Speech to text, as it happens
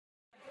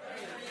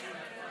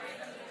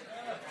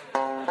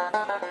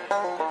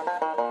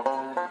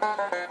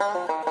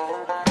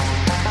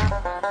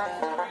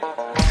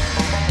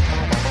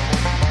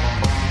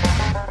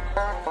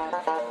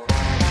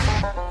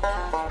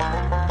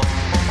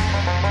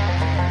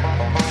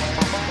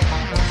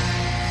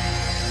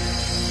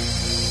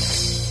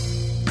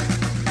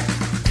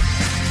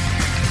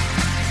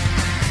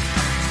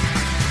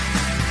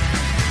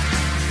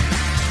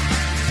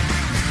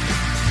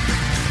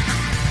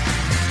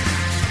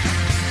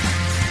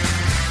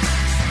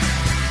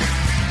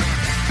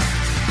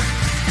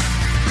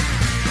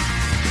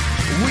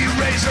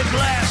raise a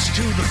glass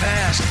to the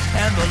past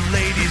and the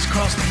ladies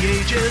cross the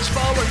ages,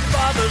 fallen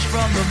fathers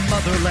from the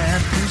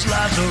motherland whose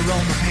lives are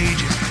on the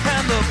pages.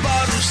 And the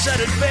bard who said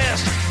it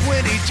best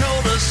when he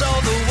told us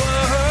all the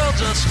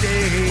world's a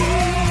stage.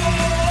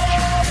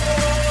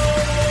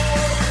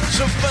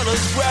 So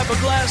fellas, grab a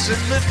glass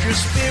and lift your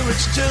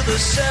spirits to the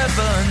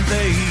seventh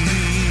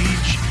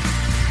age.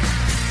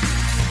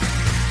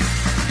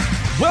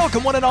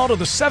 Welcome one and all to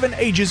the Seven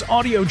Ages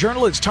Audio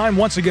Journal. It's time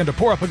once again to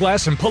pour up a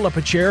glass and pull up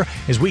a chair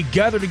as we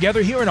gather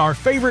together here in our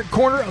favorite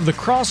corner of the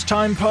Cross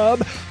Time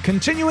Pub,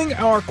 continuing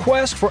our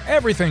quest for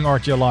everything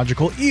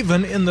archaeological,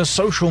 even in the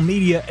social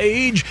media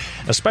age,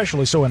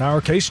 especially so in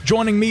our case.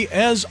 Joining me,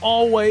 as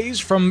always,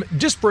 from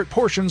disparate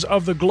portions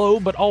of the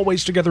globe, but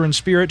always together in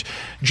spirit,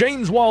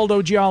 James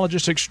Waldo,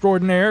 geologist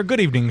extraordinaire. Good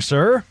evening,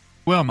 sir.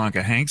 Well,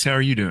 Micah Hanks, how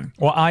are you doing?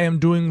 Well, I am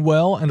doing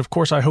well, and of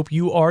course I hope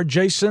you are.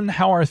 Jason,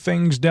 how are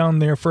things down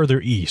there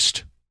further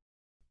east?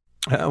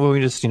 Well,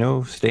 we just,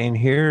 staying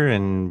here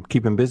and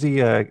keeping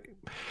busy,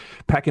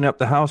 packing up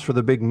the house for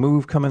the big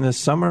move coming this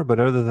summer. But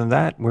other than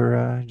that,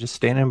 we're just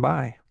standing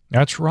by.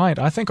 That's right.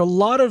 I think a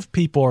lot of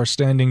people are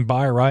standing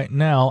by right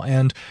now.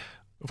 And,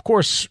 of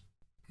course,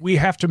 we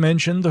have to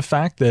mention the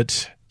fact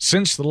that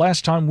since the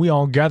last time we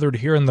all gathered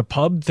here in the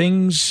pub,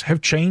 things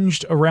have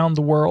changed around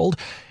the world.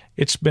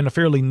 It's been a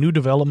fairly new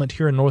development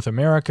here in North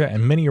America,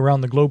 and many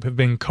around the globe have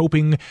been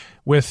coping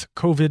with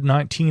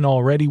COVID-19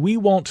 already. We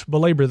won't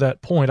belabor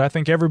that point. I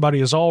think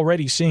everybody is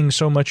already seeing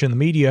so much in the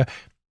media.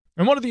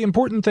 And one of the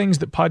important things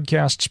that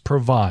podcasts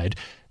provide,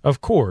 of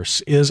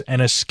course, is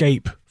an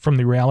escape from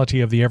the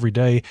reality of the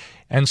everyday.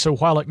 And so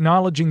while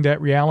acknowledging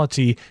that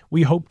reality,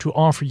 we hope to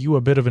offer you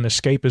a bit of an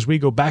escape as we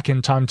go back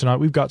in time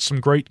tonight. We've got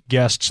some great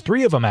guests,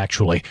 3 of them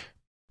actually,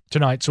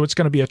 tonight, so it's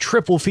going to be a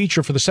triple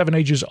feature for the Seven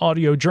Ages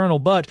Audio Journal.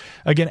 But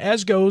again,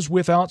 as goes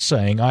without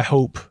saying, I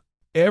hope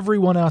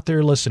everyone out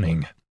there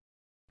listening,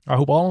 I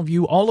hope all of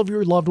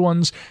your loved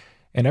ones,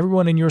 and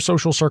everyone in your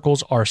social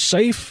circles are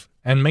safe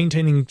and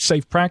maintaining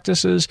safe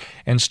practices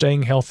and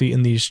staying healthy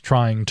in these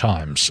trying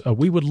times.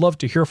 We would love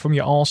to hear from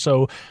you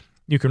also.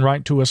 You can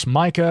write to us,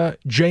 Micah,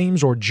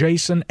 James, or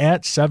Jason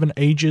at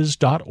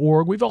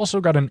sevenages.org. We've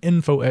also got an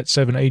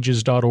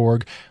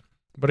info@sevenages.org.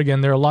 But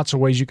again, there are lots of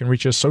ways you can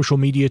reach us. Social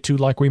media, too,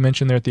 like we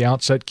mentioned there at the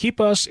outset.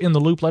 Keep us in the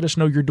loop. Let us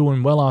know you're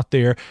doing well out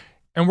there.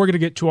 And we're going to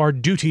get to our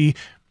duty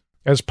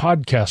as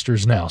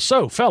podcasters now.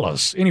 So,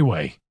 fellas,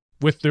 anyway,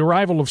 with the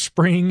arrival of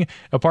spring,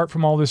 apart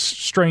from all this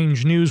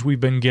strange news we've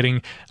been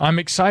getting, I'm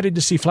excited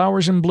to see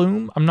flowers in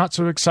bloom. I'm not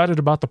so excited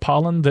about the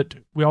pollen that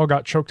we all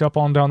got choked up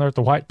on down there at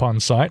the White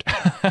Pond site.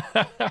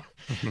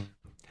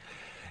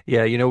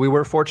 Yeah, we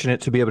were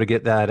fortunate to be able to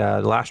get that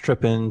last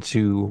trip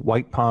into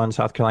White Pond,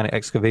 South Carolina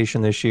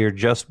excavation this year,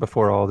 just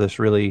before all this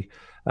really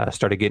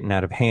started getting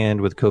out of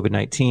hand with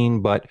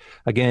COVID-19. But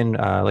again,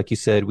 like you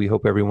said, we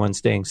hope everyone's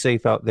staying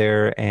safe out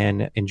there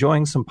and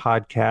enjoying some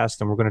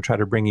podcasts. And we're going to try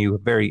to bring you a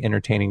very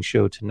entertaining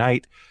show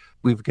tonight.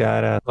 We've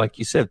got, like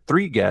you said,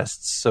 3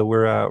 guests. So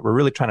we're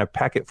really trying to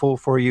pack it full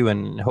for you,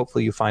 and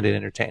hopefully you find it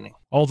entertaining.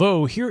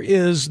 Although here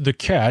is the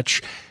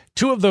catch.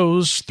 2 of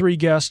those 3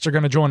 guests are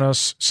going to join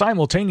us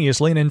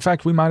simultaneously, and in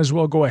fact, we might as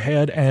well go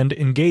ahead and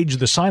engage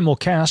the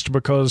simulcast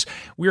because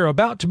we are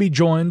about to be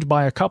joined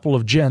by a couple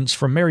of gents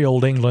from merry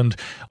old England.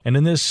 And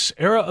in this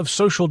era of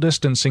social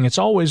distancing, it's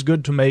always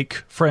good to make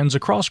friends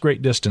across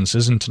great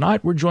distances. And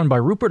tonight, we're joined by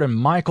Rupert and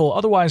Michael,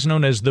 otherwise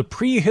known as the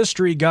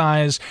Prehistory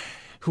guys,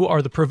 who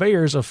are the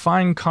purveyors of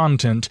fine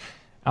content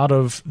out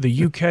of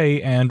the UK,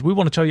 and we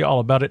want to tell you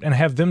all about it and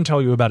have them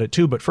tell you about it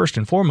too. But first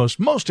and foremost,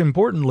 most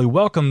importantly,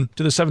 welcome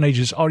to the Seven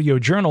Ages Audio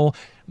Journal,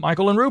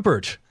 Michael and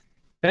Rupert.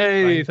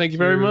 Hey, thank you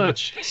very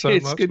much.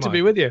 It's good to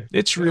be with you.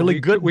 It's really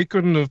good. We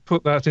couldn't have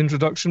put that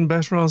introduction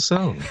better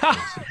ourselves.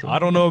 I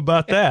don't know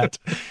about that.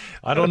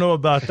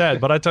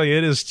 But I tell you,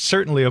 it is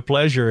certainly a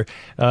pleasure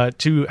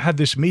to have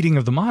this meeting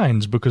of the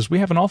minds because we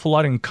have an awful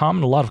lot in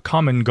common, a lot of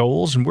common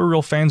goals, and we're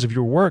real fans of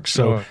your work.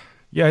 So,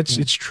 yeah,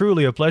 it's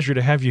truly a pleasure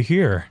to have you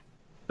here.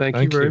 Thank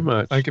you very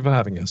much. Thank you for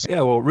having us.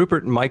 Yeah, well,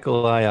 Rupert and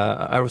Michael,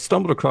 I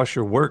stumbled across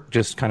your work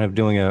just kind of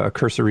doing a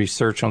cursory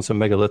search on some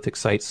megalithic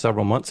sites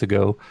several months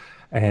ago,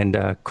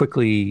 and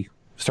quickly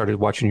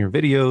started watching your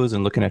videos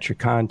and looking at your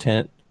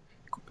content.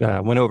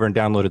 Went over and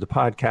downloaded the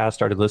podcast,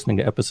 started listening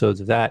to episodes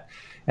of that.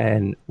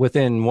 And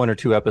within 1 or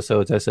 2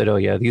 episodes, I said, oh,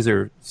 yeah, these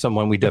are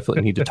someone we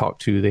definitely need to talk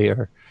to. They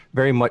are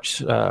very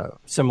much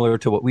similar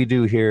to what we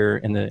do here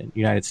in the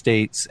United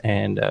States,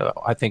 and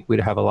I think we'd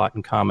have a lot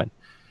in common.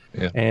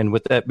 Yeah. And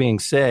with that being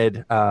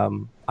said,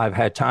 I've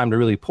had time to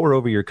really pour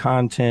over your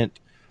content,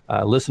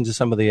 listen to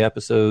some of the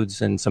episodes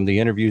and some of the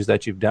interviews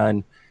that you've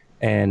done,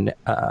 and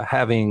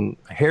having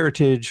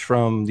heritage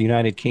from the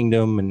United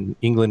Kingdom and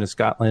England and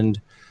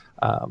Scotland,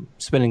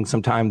 spending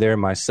some time there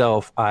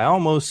myself, I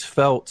almost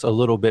felt a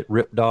little bit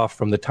ripped off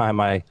from the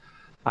time I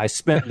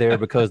spent there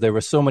because there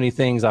were so many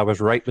things I was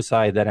right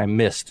beside that I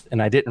missed,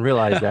 and I didn't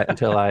realize that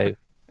until I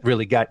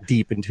really got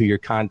deep into your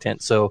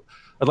content. So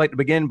I'd like to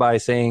begin by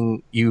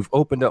saying you've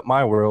opened up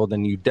my world,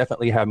 and you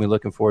definitely have me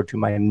looking forward to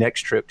my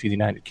next trip to the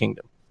United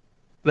Kingdom.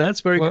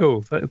 That's very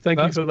cool. Thank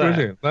you for that.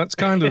 Brilliant. That's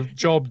kind of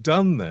job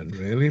done then,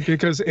 really,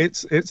 because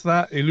it's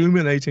that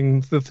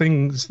illuminating the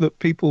things that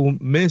people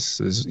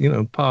miss as,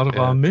 part of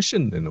our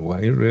mission in a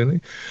way,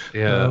 really.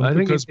 Yeah, I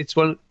think it's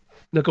one.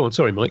 No, go on.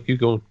 Sorry, Mike, you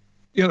go on.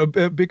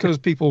 Because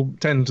people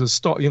tend to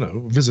stop,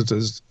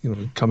 visitors,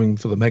 coming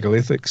for the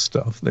megalithic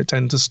stuff, they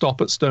tend to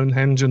stop at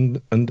Stonehenge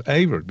and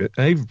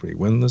Avebury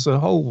when there's a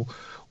whole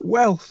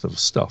wealth of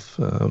stuff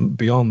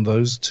beyond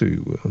those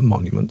two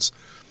monuments.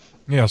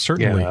 Yeah,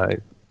 certainly. Yeah,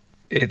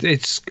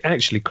 it's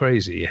actually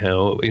crazy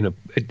how,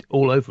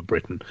 all over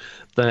Britain,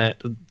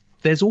 that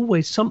there's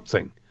always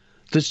something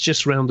that's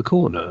just round the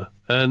corner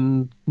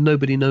and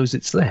nobody knows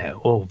it's there,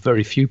 or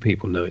very few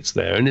people know it's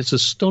there. And it's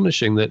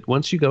astonishing that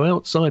once you go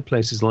outside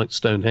places like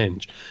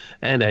Stonehenge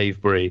and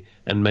Avebury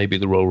and maybe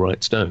the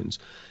Rollright Stones,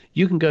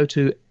 you can go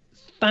to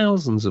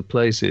thousands of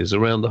places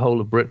around the whole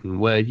of Britain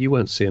where you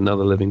won't see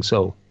another living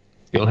soul.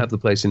 You'll have the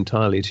place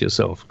entirely to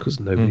yourself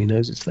because nobody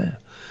knows it's there.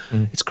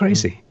 It's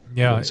crazy.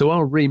 Yeah. So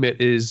our remit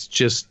is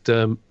just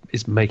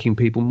is making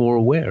people more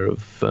aware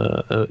of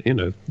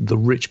the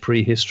rich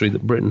prehistory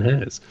that Britain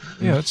has.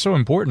 Yeah, that's so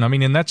important. I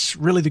mean, and that's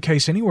really the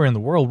case anywhere in the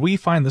world. We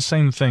find the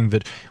same thing,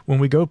 that when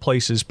we go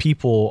places,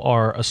 people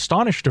are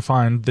astonished to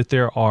find that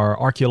there are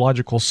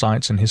archaeological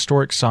sites and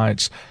historic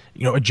sites,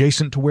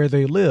 adjacent to where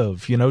they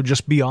live,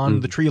 just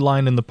beyond the tree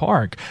line in the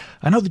park.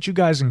 I know that you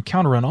guys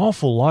encounter an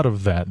awful lot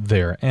of that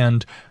there.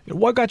 And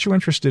what got you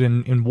interested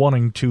in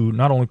wanting to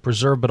not only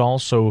preserve but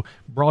also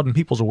broaden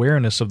people's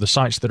awareness of the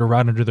sites that are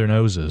right under their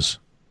noses?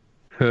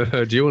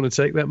 Do you want to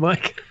take that,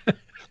 Mike?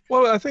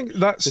 Well, I think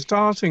that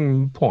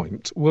starting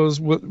point was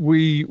what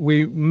we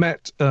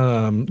met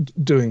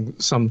doing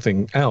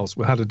something else.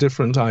 We had a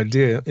different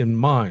idea in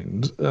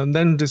mind, and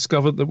then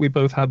discovered that we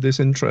both had this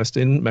interest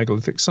in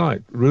megalithic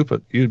site.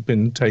 Rupert, you'd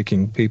been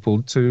taking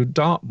people to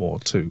Dartmoor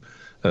to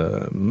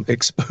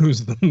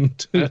expose them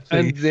to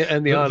the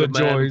Isle of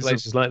Man,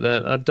 places like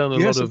that. I've done a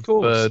lot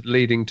of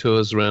leading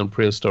tours around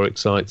prehistoric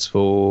sites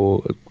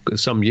for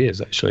some years,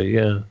 actually.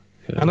 Yeah.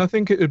 And I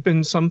think it had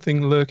been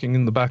something lurking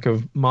in the back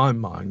of my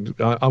mind.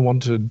 I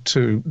wanted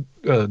to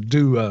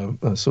do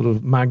a sort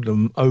of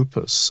magnum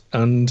opus,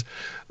 and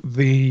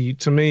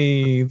to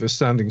me, the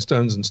standing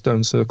stones and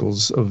stone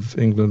circles of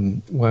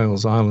England,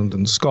 Wales, Ireland,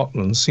 and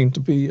Scotland seem to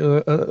be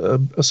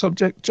a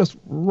subject just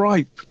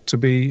ripe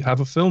to have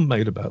a film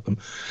made about them,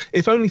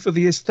 if only for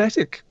the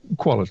aesthetic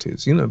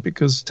qualities,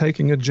 because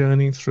taking a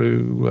journey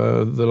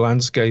through the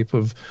landscape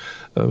of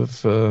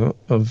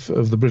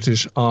the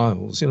British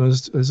Isles,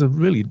 is a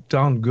really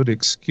darn good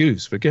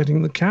excuse for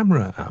getting the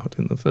camera out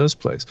in the first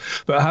place.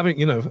 But having,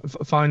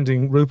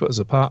 finding Rupert as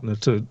a partner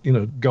to,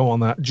 go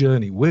on that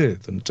journey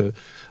with and to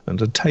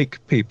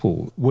take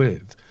people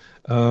with,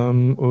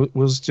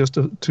 was just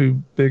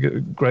too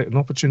great an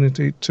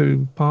opportunity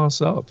to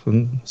pass up.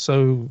 And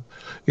so,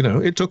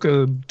 it took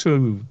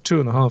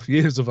 2.5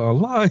 years of our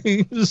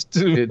lives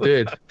to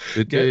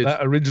get that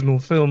original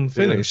film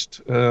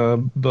finished.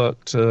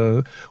 But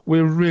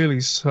we're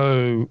really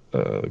so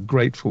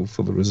grateful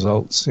for the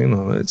results.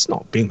 It's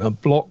not been a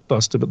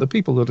blockbuster, but the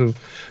people that have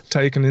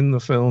taken in the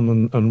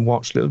film and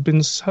watched it have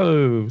been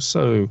so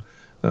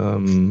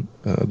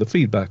the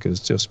feedback has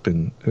just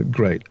been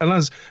great. And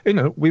as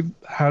we've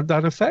had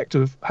that effect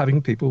of having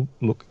people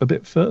look a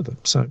bit further.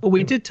 So, well,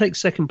 we did take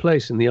second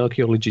place in the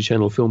Archaeology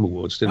Channel Film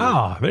Awards, didn't we?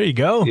 Ah, there you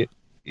go.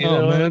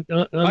 I'm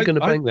going to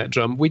bang that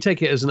drum. We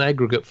take it as an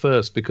aggregate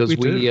first because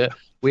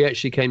we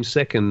actually came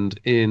second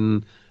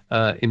in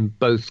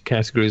both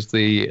categories,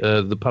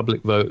 the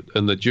public vote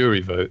and the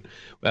jury vote.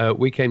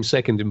 We came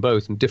second in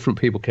both, and different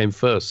people came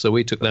first. So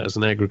we took that as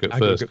an aggregate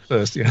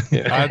first. Yeah.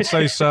 I'd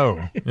say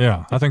so.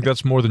 Yeah, I think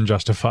that's more than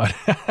justified.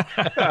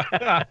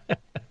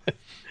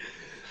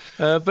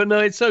 But no,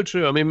 it's so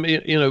true. I mean,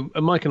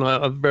 Mike and I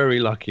are very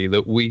lucky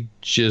that we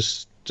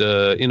just,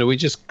 we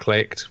just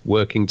clicked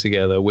working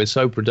together. We're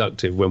so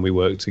productive when we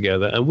work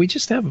together, and we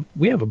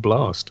have a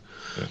blast.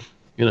 Yeah.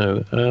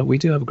 We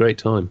do have a great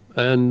time.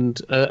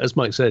 And as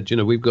Mike said,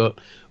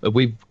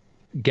 we've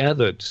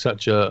gathered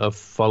such a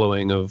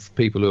following of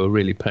people who are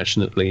really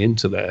passionately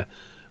into their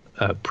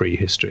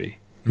prehistory.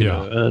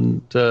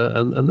 And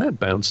that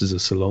bounces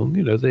us along.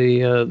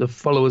 The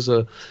followers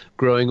are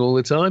growing all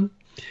the time.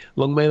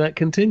 Long may that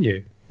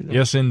continue.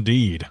 Yes,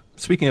 indeed.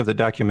 Speaking of the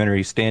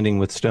documentary Standing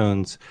with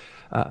Stones,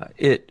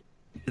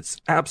 it's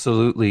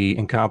absolutely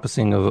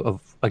encompassing of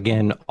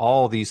again,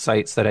 all these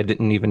sites that I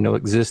didn't even know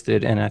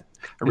existed. And I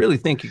really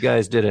think you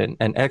guys did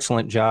an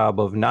excellent job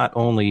of not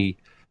only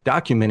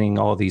documenting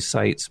all these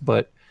sites,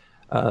 but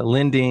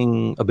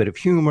lending a bit of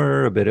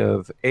humor, a bit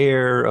of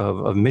air,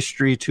 of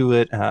mystery to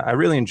it. I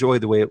really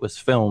enjoyed the way it was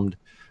filmed.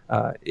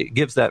 It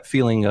gives that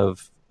feeling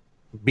of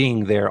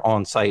being there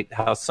on site,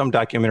 how some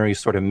documentaries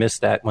sort of miss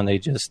that when they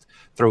just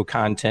throw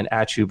content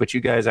at you. But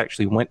you guys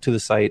actually went to the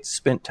site,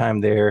 spent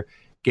time there,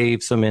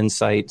 gave some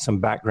insight, some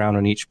background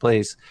on each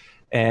place.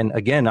 And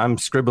again, I'm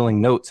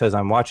scribbling notes as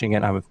I'm watching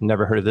it. I've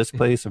never heard of this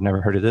place. I've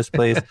never heard of this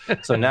place.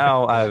 So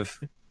now I've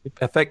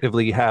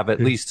effectively have at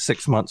least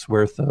 6 months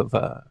worth of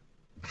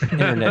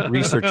internet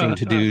researching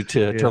to do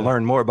to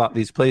learn more about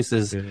these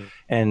places,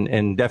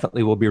 and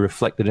definitely will be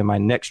reflected in my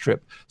next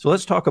trip. So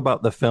let's talk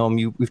about the film.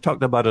 We've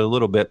talked about it a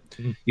little bit.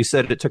 You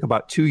said it took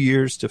about 2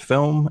 years to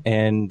film,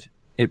 and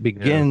it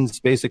begins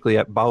basically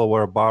at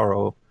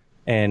Balawarabaro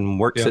and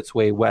works its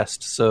way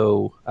west.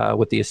 So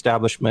with the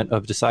establishment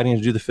of deciding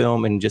to do the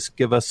film, and just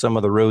give us some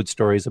of the road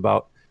stories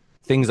about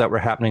things that were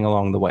happening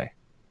along the way.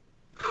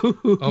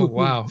 Oh,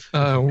 wow.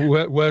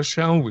 Where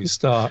shall we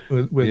start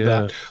with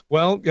that?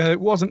 Well,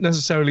 it wasn't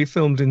necessarily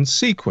filmed in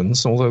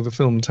sequence, although the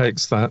film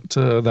takes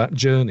that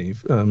journey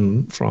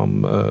from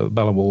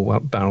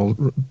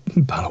Balawarabaro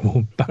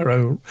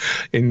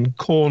in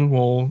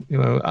Cornwall,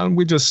 and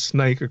we just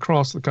snake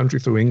across the country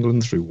through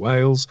England, through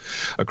Wales,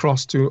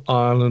 across to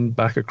Ireland,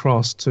 back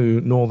across to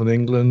northern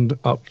England,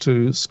 up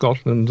to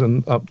Scotland,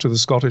 and up to the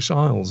Scottish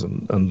Isles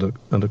and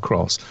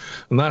across.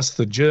 And that's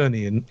the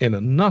journey in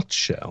a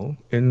nutshell,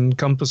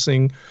 encompassing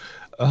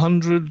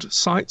 100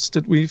 sites.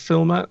 Did we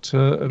film at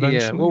eventually?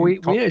 Yeah, well,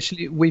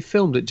 we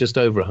filmed at just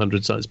over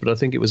 100 sites, but I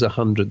think it was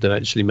 100 that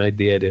actually made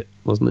the edit,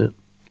 wasn't it?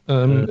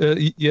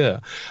 Yeah.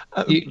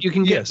 You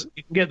can get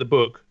the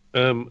book,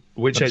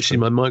 which that's actually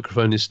true. My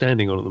microphone is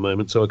standing on at the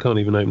moment, so I can't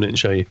even open it and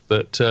show you.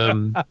 But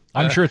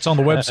I'm sure it's on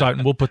the website,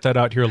 and we'll put that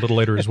out here a little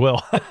later as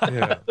well.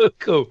 Yeah,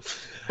 cool.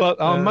 But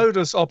our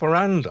modus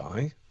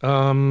operandi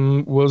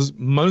was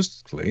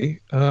mostly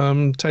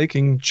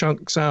taking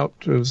chunks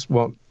out of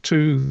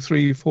 2,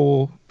 3,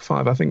 4,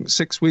 5, I think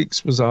 6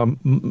 weeks was our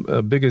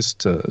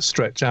biggest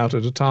stretch out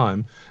at a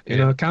time in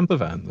a camper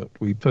van that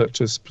we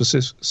purchased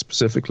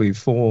specifically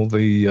for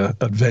the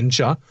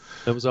adventure.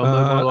 That was our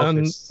mobile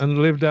office. And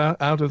lived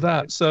out of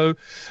that. So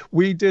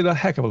we did a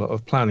heck of a lot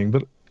of planning,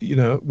 but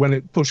when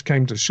it push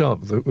came to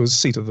shove, it was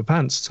seat of the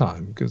pants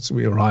time, because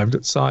we arrived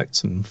at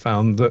sites and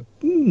found that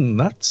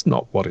that's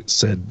not what it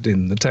said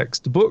in the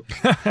textbook.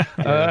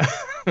 And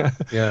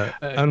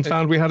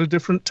found we had a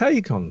different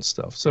take on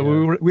stuff.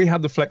 So we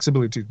had the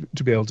flexibility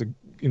to be able to,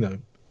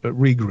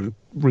 regroup,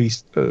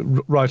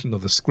 write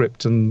another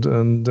script, and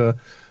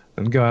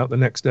go out the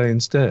next day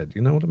instead.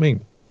 You know what I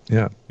mean?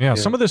 Yeah.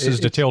 Some of this is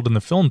detailed in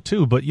the film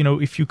too, but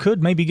if you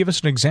could maybe give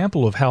us an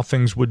example of how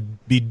things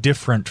would be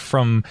different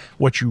from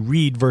what you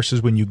read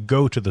versus when you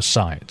go to the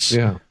sites.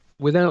 Yeah.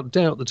 Without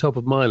doubt, the top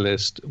of my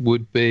list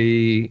would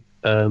be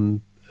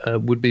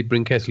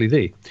Brinketley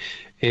Thee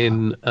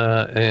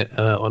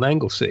on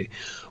Anglesey,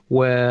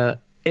 where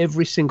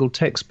every single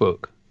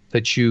textbook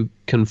that you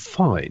can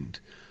find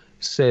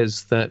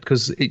says that,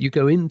 because you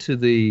go into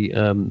the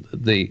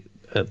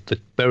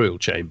burial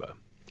chamber,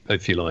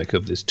 if you like,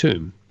 of this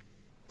tomb,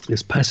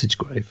 this passage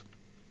grave,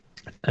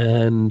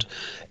 and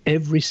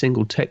every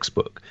single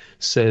textbook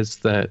says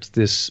that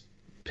this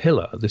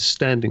pillar, this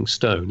standing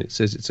stone, it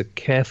says it's a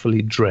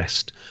carefully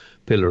dressed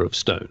pillar of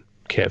stone.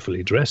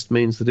 Carefully dressed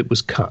means that it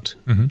was cut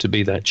to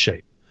be that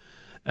shape.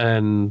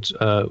 And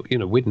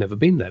we'd never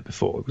been there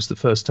before. It was the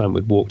first time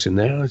we'd walked in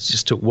there. I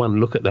just took one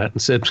look at that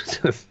and said,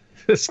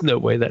 there's no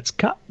way that's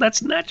cut,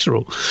 that's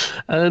natural.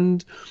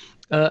 And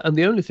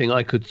the only thing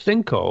I could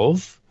think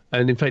of,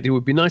 and in fact it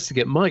would be nice to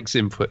get Mike's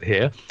input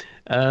here,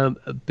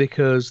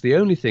 because the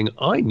only thing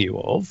I knew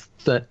of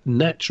that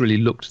naturally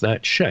looked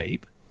that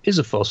shape is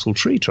a fossil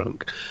tree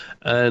trunk.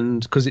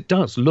 And because it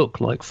does look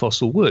like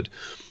fossil wood.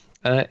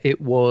 It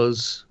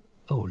was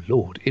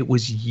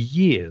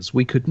years.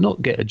 We could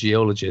not get a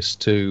geologist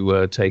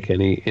to take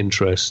any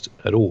interest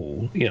at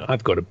all.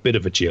 I've got a bit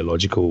of a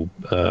geological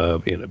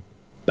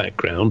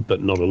background,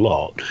 but not a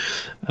lot.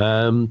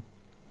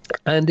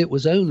 And it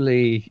was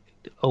only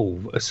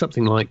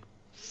something like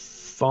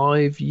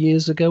 5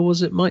 years ago,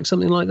 was it, Mike?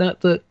 Something like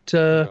that.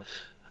 That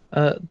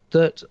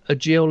a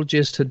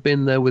geologist had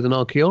been there with an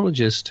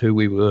archaeologist who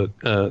we were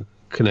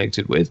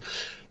connected with,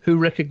 who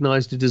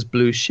recognised it as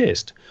blue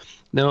schist.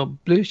 Now,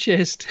 blue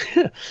schist,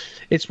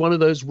 it's one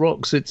of those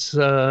rocks. It's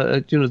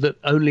that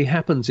only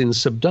happens in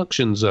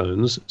subduction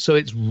zones. So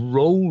it's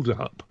rolled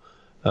up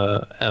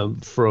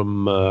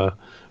from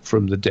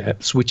the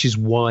depths, which is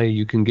why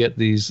you can get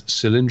these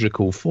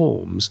cylindrical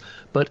forms.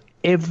 But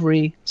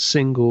every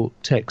single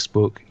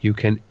textbook you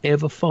can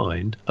ever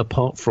find,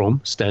 apart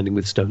from Standing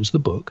with Stones, the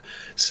book,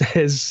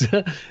 says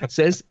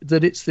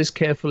that it's this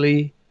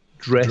carefully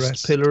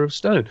dressed pillar of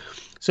stone.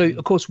 So,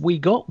 of course, we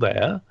got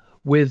there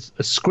with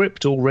a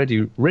script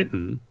already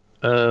written,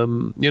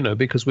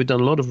 because we'd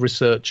done a lot of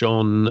research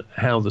on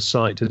how the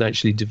site had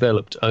actually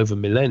developed over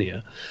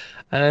millennia.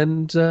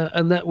 And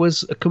that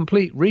was a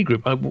complete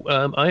regroup.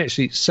 I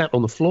actually sat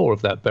on the floor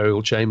of that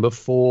burial chamber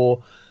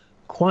for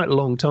quite a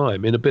long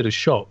time in a bit of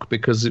shock,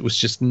 because it was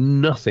just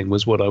nothing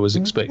was what I was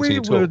expecting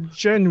at all. We were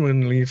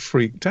genuinely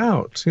freaked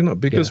out,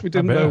 because we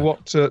didn't know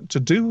what to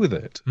do with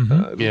it.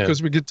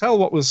 Because we could tell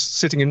what was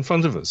sitting in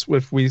front of us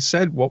if we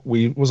said what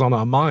was on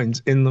our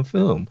minds in the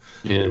film.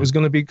 It was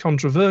going to be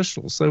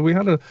controversial. So we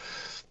had a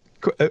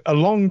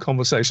long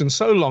conversation,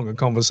 so long a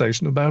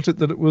conversation about it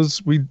that it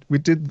was we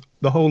did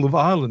the whole of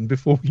Ireland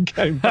before we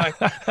came back.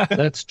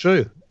 That's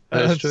true.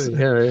 That's true.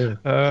 Yeah.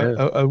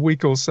 A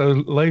week or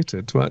so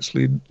later to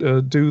actually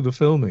do the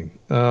filming.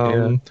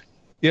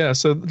 Yeah,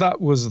 so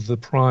that was the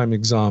prime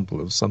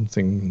example of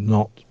something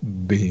not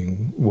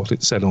being what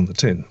it said on the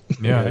tin.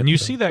 Yeah, and you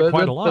see that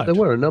quite a lot. But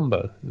there were a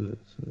number.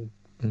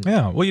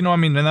 Yeah, well, I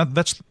mean, and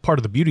that's part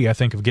of the beauty, I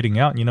think, of getting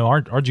out.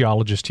 Our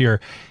geologist here,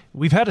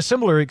 we've had a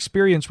similar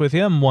experience with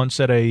him once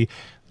at a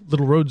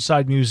little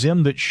roadside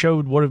museum that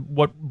showed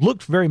what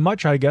looked very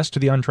much, I guess, to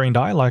the untrained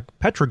eye like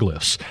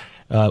petroglyphs.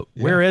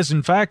 Whereas,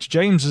 in fact,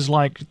 James is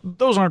like,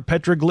 those aren't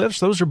petroglyphs,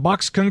 those are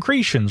box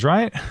concretions,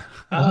 right?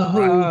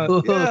 Yeah,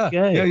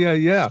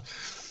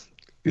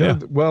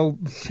 well,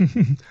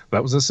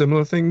 that was a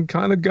similar thing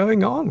kind of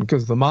going on,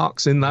 because the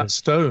marks in that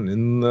stone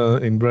in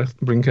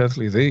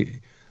Brinkerthley Thee,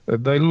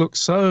 they look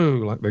so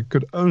like they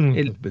could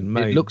only have been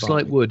made. It looks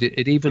like wood.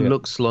 It even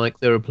looks like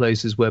there are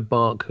places where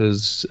bark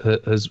has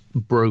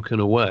broken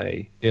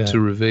away to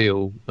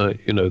reveal,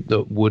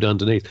 the wood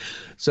underneath.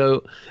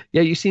 So,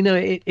 yeah, you see, now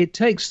it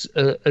takes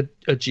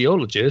a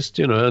geologist,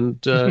 and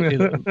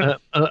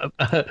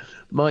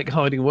Mike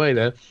hiding away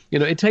there.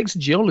 It takes a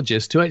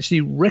geologist to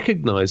actually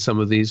recognize some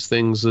of these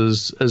things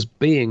as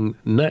being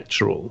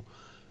natural.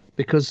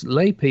 Because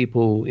lay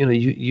people,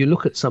 you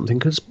look at something,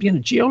 because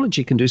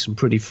geology can do some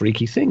pretty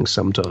freaky things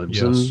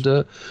sometimes. Yes.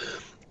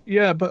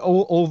 And but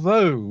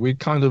although we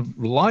kind of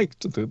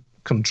liked the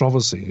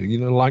controversy,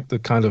 like the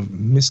kind of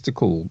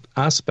mystical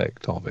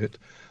aspect of it,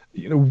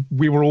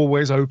 we were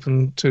always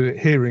open to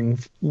hearing,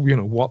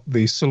 what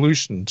the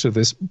solution to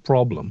this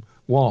problem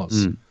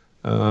was.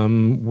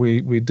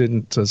 We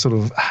didn't sort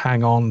of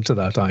hang on to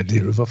that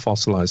idea of a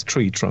fossilized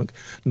tree trunk,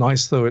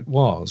 nice though it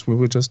was. We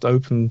were just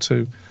open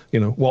to,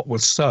 what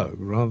was so,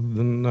 rather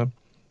than,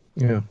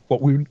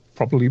 what we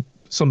probably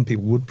some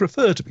people would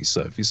prefer to be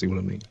so, if you see what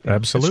I mean.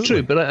 Absolutely. It's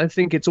true, but I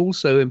think it's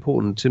also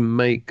important to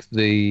make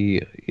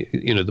the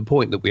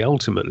point that we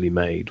ultimately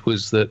made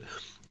was that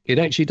it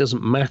actually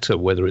doesn't matter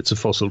whether it's a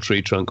fossil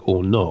tree trunk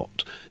or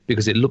not,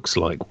 because it looks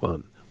like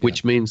one,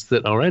 which means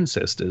that our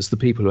ancestors, the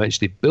people who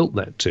actually built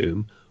that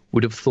tomb,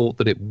 would have thought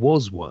that it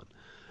was one.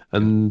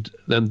 And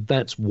then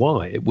that's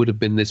why it would have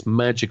been this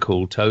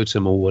magical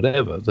totem or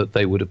whatever that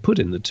they would have put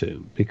in the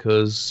tomb,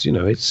 because,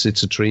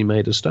 it's a tree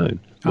made of stone.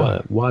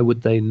 Why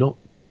would they not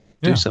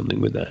do something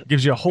with that?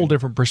 Gives you a whole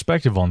different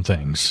perspective on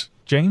things.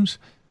 James?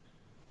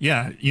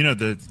 Yeah,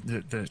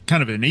 the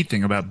kind of a neat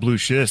thing about blue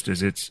schist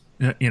is it's,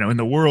 in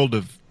the world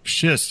of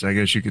schists, I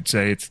guess you could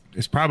say,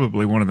 it's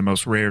probably one of the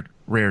most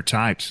rare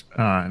types.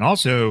 And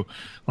also,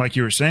 like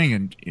you were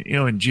saying,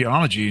 in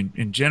geology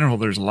in general,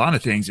 there's a lot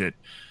of things that,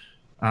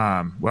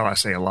 I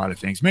say a lot of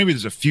things. Maybe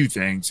there's a few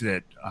things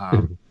that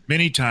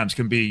many times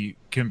can be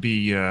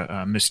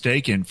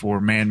mistaken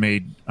for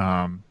man-made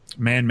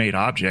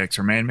objects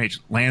or man-made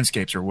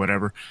landscapes or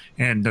whatever.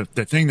 And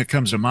the thing that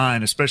comes to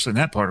mind, especially in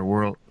that part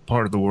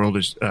of the world,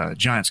 is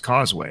Giant's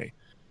Causeway.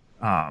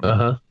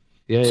 That's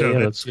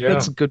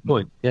a good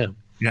point.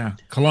 Yeah,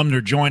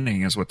 columnar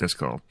joining is what that's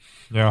called.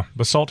 Yeah,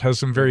 basalt has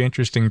some very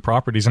interesting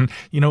properties. And,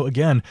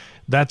 again,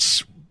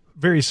 that's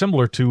very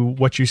similar to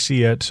what you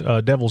see at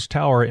Devil's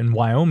Tower in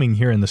Wyoming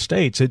here in the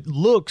States. It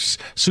looks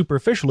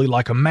superficially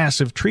like a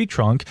massive tree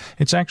trunk.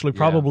 It's actually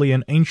probably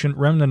an ancient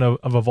remnant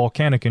of a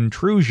volcanic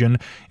intrusion.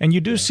 And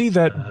you do see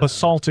that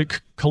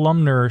basaltic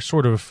columnar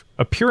sort of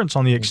appearance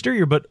on the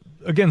exterior. But,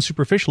 again,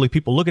 superficially,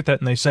 people look at that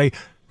and they say,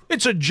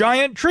 it's a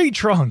giant tree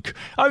trunk.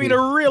 I mean,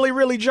 a really,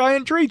 really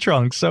giant tree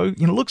trunk. So,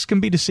 looks can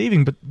be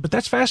deceiving, but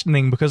that's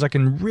fascinating because I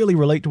can really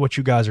relate to what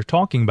you guys are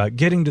talking about,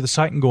 getting to the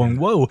site and going,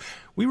 whoa,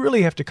 we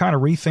really have to kind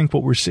of rethink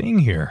what we're seeing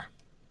here.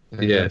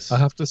 Yes. I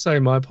have to say,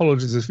 my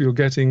apologies if you're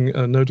getting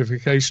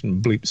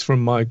notification bleeps from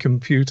my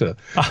computer.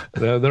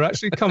 They're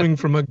actually coming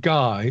from a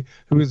guy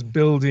who is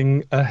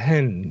building a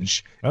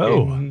henge.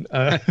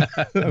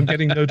 I'm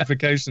getting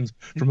notifications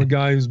from a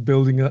guy who's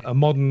building a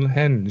modern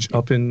henge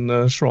up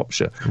in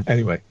Shropshire.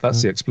 Anyway,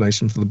 that's the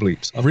explanation for the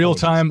bleeps.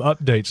 Real-time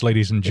updates,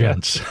 ladies and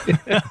gents.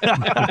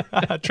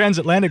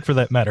 Transatlantic, for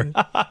that matter.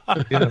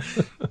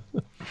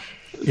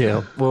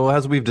 Yeah, well,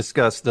 as we've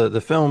discussed, the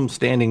film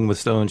Standing with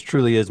Stones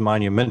truly is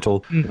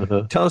monumental.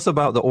 Tell us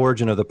about the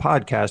origin of the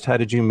podcast. How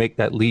did you make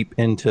that leap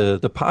into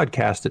the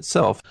podcast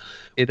itself?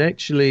 It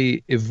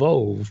actually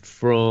evolved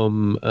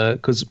from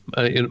because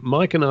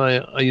Mike and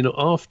I,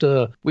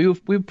 after we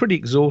were pretty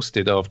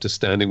exhausted after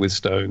Standing with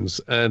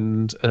Stones,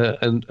 and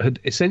had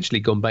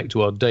essentially gone back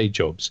to our day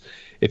jobs,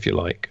 if you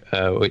like,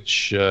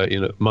 which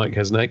Mike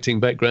has an acting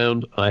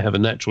background, I have a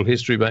natural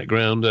history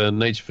background,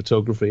 nature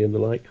photography and the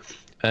like.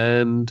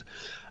 And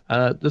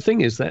the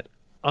thing is that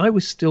I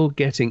was still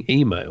getting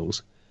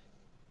emails,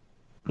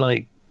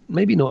 like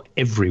maybe not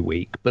every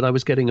week, but I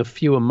was getting a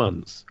few a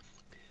month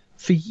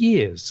for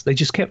years. They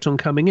just kept on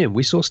coming in.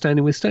 We saw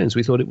Standing with Stones.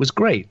 We thought it was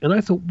great. And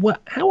I thought,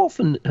 how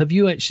often have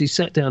you actually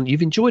sat down?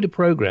 You've enjoyed a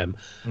program.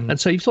 And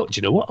so you thought,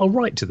 you know what, I'll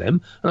write to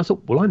them. And I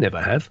thought, well, I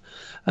never have.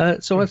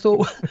 So I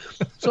thought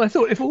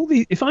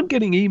if I'm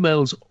getting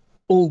emails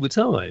all the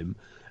time,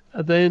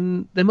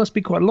 then there must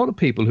be quite a lot of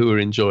people who are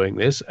enjoying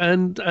this.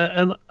 And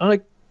I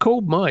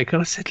called Mike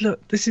and I said,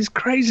 look, this is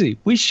crazy.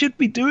 We should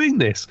be doing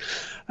this.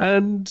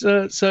 And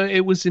so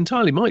it was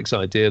entirely Mike's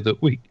idea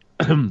that we,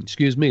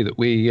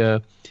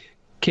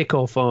 kick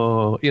off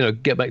our,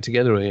 get back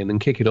together again and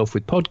kick it off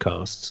with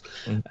podcasts.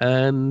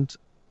 And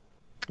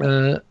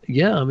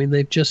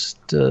they've just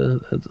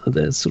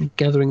they're sort of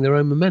gathering their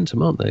own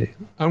momentum, aren't they?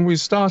 And we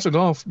started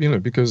off,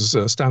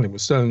 because Standing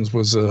with Stones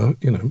was a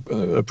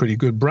pretty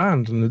good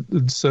brand, and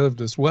it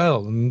served us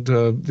well, and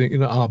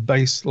our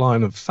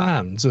baseline of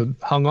fans had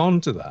hung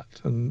on to that,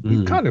 and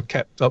we kind of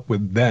kept up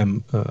with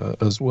them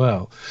as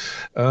well.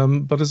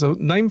 But as a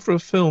name for a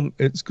film,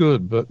 it's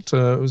good. But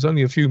it was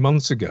only a few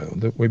months ago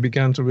that we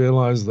began to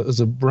realise that as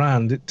a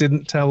brand, it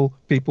didn't tell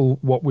people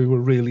what we were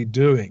really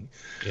doing.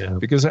 Yeah.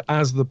 Because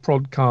as the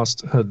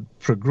podcast had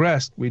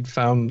progressed, we'd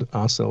found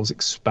ourselves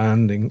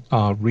expanding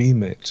our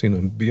remit,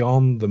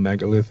 beyond the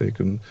megalithic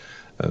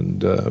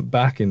and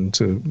back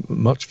into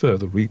much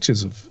further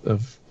reaches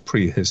of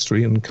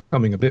prehistory and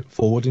coming a bit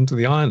forward into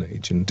the Iron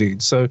Age,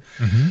 indeed. So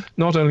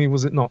not only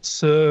was it not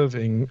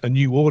serving a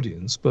new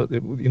audience, but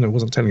it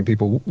wasn't telling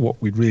people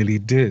what we really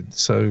did.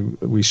 So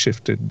we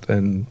shifted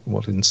then,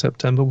 in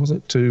September, was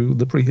it, to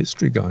the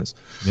Prehistory guys?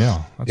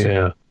 Yeah.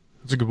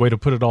 That's a good way to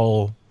put it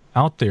all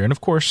out there. And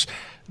of course,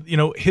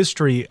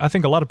 history, I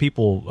think a lot of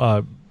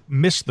people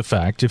miss the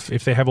fact,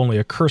 if they have only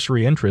a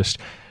cursory interest,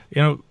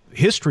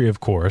 history, of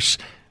course,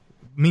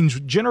 means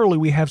generally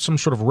we have some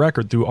sort of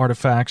record through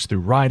artifacts, through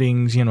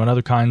writings, and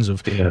other kinds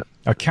of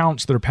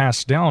accounts that are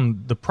passed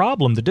down. The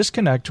problem, the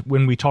disconnect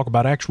when we talk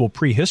about actual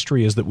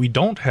prehistory is that we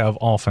don't have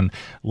often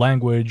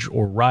language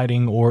or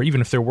writing, or even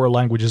if there were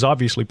languages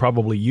obviously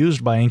probably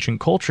used by ancient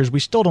cultures,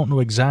 we still don't know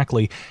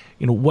exactly,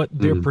 what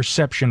their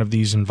perception of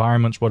these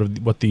environments,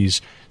 what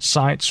these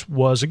sites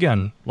was.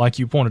 Again, like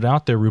you pointed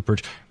out there,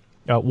 Rupert,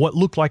 what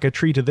looked like a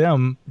tree to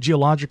them,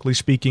 geologically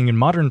speaking, in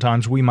modern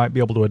times, we might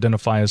be able to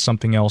identify as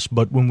something else.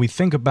 But when we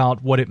think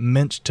about what it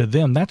meant to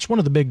them, that's one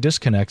of the big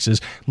disconnects, is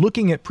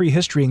looking at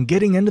prehistory and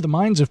getting into the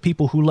minds of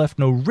people who left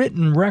no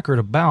written record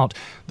about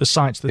the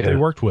sites that they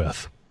worked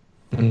with.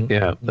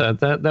 Yeah,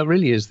 that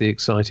really is the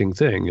exciting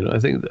thing. I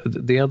think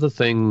the other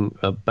thing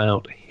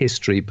about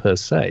history per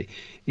se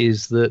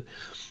is that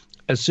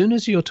as soon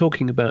as you're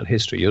talking about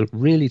history, you're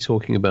really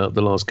talking about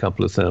the last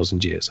couple of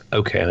thousand years.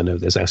 Okay, I know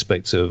there's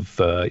aspects of,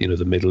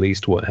 the Middle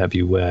East, what have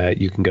you, where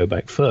you can go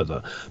back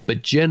further.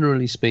 But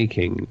generally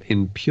speaking,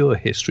 in pure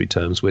history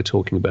terms, we're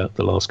talking about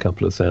the last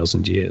couple of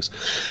thousand years,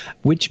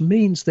 which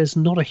means there's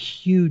not a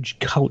huge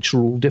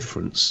cultural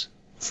difference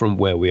from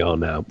where we are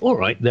now. All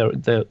right,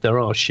 there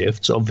are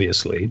shifts,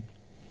 obviously,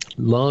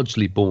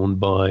 largely borne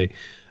by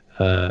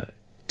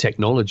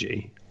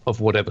technology of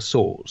whatever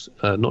sort,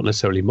 not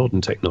necessarily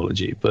modern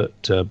technology,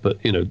 but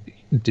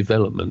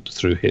development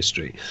through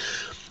history.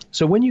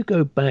 So when you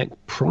go back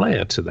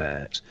prior to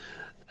that,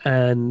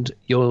 and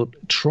you're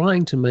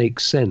trying to make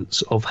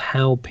sense of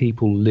how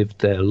people lived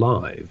their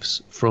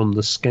lives from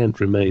the scant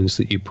remains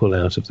that you pull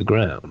out of the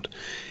ground,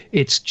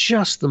 it's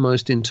just the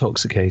most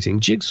intoxicating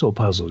jigsaw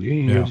puzzle.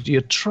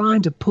 You're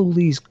trying to pull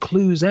these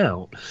clues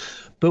out,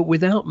 but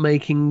without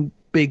making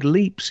big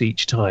leaps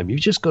each time.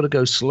 You've just got to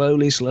go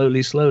slowly,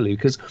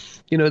 because,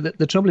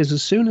 the trouble is,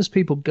 as soon as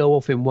people go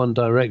off in one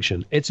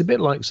direction, it's a bit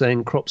like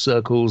saying crop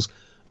circles,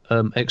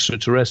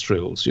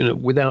 extraterrestrials,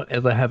 without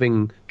ever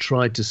having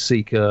tried to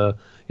seek an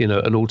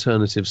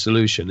alternative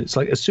solution. It's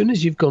like as soon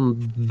as you've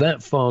gone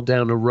that far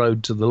down a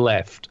road to the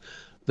left,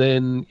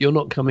 then you're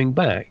not coming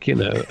back,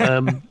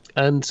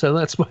 And so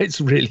that's why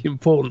it's really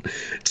important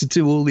to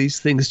do all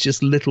these things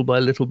just little by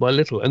little by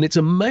little. And it's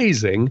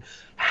amazing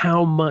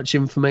how much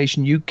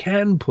information you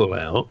can pull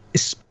out,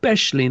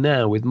 especially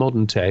now with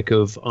modern tech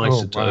of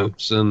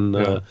isotopes and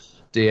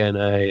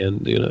DNA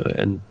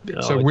and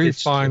so we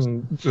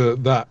find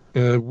that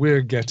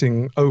we're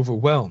getting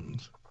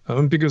overwhelmed.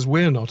 Because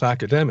we're not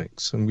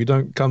academics and we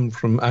don't come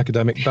from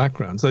academic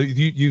backgrounds. So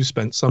you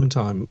spent some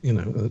time,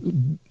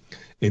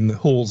 in the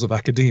halls of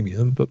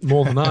academia, but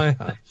more than I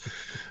have.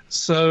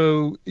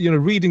 So,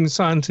 reading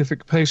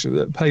scientific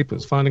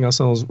papers, finding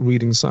ourselves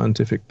reading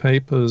scientific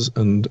papers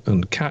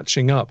and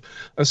catching up,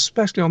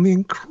 especially on the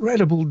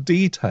incredible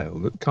detail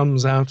that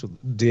comes out of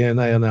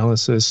DNA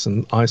analysis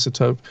and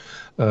isotope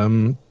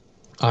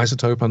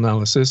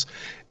analysis,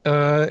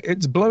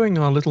 it's blowing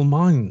our little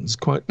minds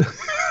quite...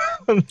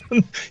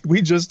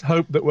 We just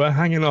hope that we're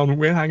hanging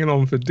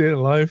on for dear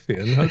life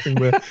here, and hoping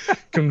we're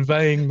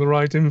conveying the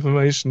right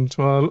information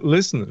to our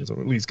listeners,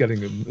 or at least getting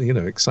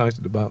them,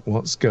 excited about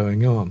what's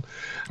going on.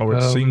 Oh,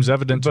 it seems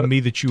evident to me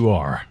that you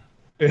are.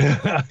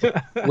 Yeah.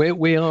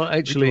 we are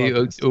actually,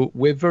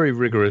 we're very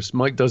rigorous.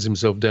 Mike does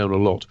himself down a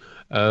lot.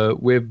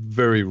 We're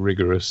very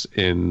rigorous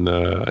in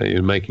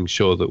making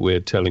sure that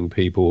we're telling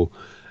people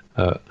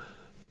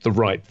the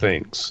right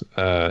things,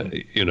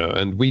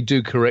 and we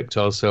do correct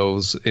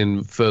ourselves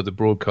in further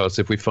broadcasts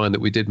if we find that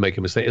we did make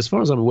a mistake. As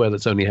far as I'm aware,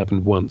 that's only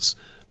happened once.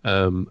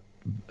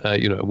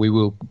 We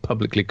will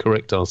publicly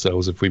correct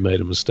ourselves if we made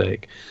a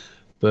mistake.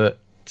 But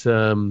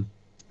and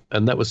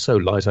that was so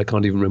light, I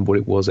can't even remember what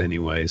it was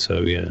anyway. So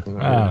yeah,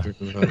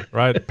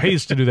 right. It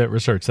pays to do that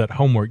research, that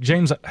homework.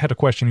 James had a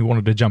question he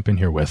wanted to jump in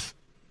here with.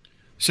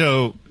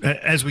 So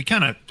as we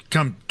kind of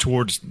come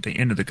towards the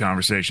end of the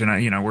conversation,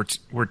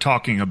 we're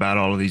talking about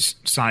all of these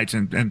sites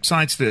and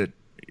sites that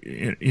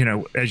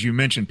as you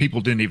mentioned,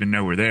 people didn't even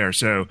know were there.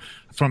 So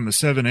from the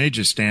Seven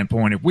Ages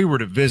standpoint, if we were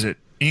to visit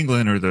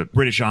England or the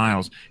British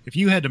Isles, if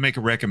you had to make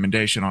a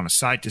recommendation on a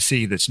site to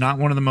see that's not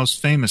one of the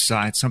most famous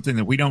sites, something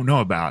that we don't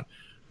know about,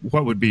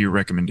 what would be your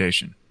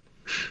recommendation?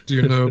 Do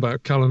you know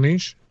about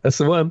Callanish? That's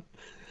the one.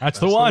 That's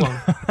the one.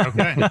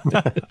 Okay.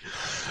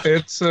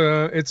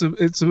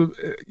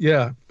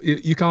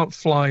 You can't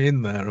fly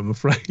in there, I'm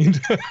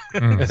afraid.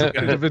 It's a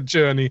bit of a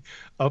journey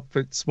up.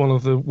 It's one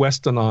of the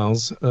Western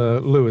Isles.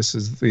 Lewis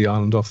is the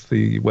island off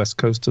the west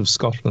coast of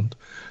Scotland,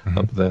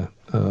 up there.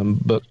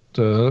 But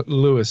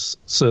Lewis,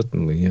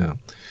 certainly, yeah.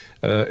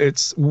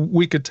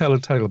 We could tell a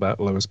tale about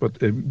Lewis,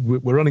 but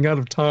we're running out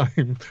of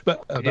time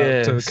about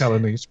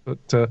Callanish.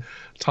 But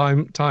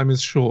time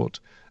is short.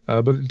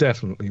 But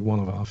definitely one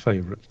of our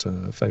favorite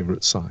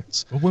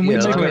sites. Well, when we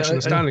it's a collection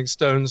of standing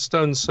stone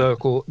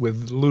circle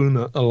with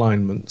lunar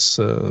alignments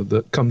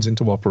that comes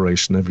into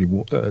operation every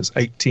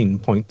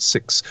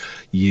 18.6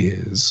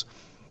 years.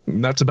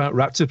 And that's about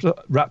wraps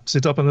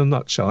it up in a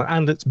nutshell,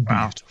 and it's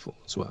beautiful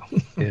as well.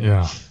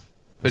 Yeah.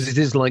 But it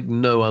is like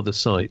no other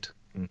site.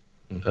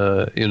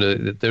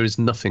 There is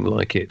nothing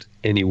like it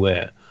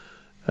anywhere,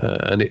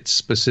 and it's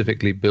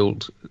specifically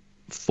built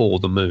for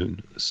the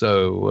moon.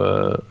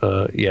 So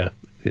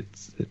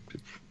it's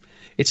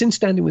in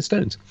Standing with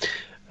Stones.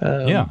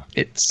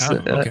 It's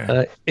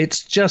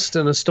just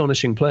an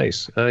astonishing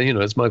place.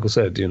 As Michael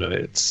said,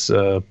 it's.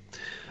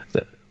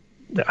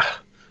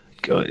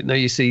 No,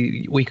 you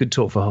see, we could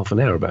talk for half an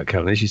hour about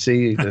Callanish. You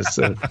see,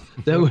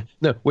 no,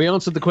 we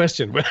answered the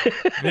question.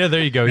 Yeah,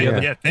 there you go.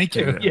 Yeah, thank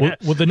you. Yeah.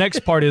 Well, the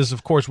next part is,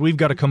 of course, we've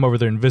got to come over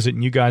there and visit,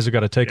 and you guys have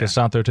got to take us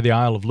out there to the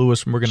Isle of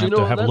Lewis, and we're going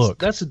to have a look.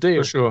 That's a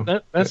deal. For sure.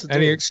 That's a deal.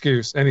 Any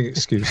excuse.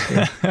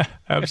 Yeah.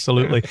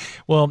 Absolutely.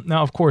 Well,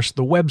 now, of course,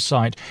 the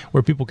website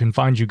where people can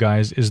find you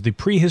guys is the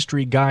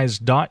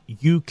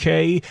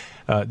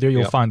prehistoryguys.uk. There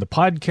you'll find the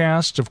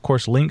podcast, of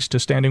course, links to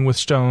Standing with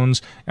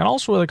Stones, and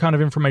also other kind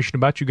of information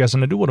about you guys.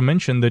 And I do want to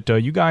mention that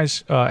you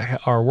guys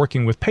are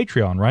working with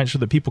Patreon, right, so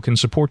that people can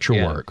support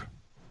your work.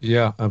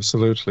 Yeah,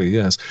 absolutely.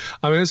 Yes.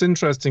 I mean, it's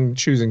interesting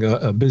choosing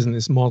a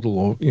business model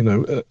or,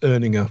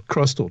 earning a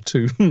crust or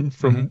two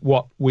from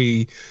what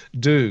we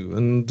do.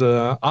 And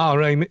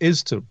our aim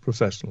is to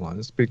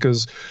professionalize,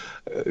 because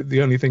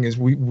the only thing is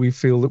we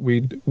feel that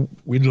we'd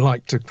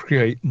like to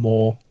create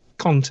more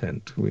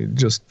content. We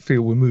just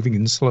feel we're moving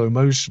in slow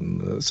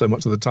motion so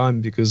much of the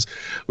time, because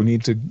we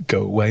need to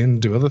go away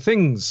and do other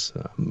things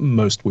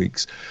most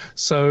weeks.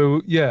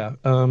 So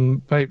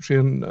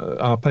Patreon,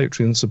 our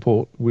Patreon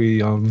support,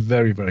 we are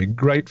very, very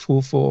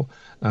grateful for,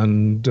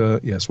 and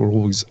yes, we're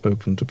always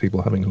open to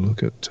people having a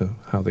look at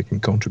how they can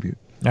contribute.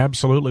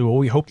 Absolutely. Well,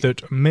 we hope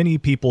that many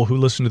people who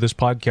listen to this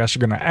podcast are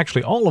going to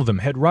actually, all of them,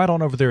 head right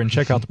on over there and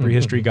check out the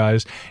Prehistory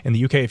Guys in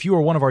the UK. If you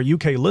are one of our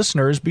UK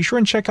listeners, be sure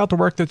and check out the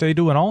work that they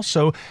do, and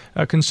also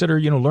consider,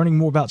 learning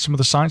more about some of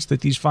the sites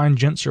that these fine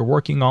gents are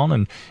working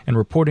on and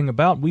reporting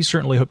about. We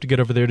certainly hope to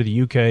get over there to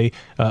the UK,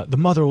 the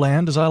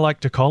motherland, as I like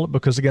to call it,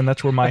 because, again,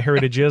 that's where my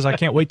heritage is. I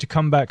can't wait to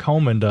come back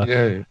home and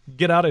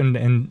get out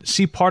and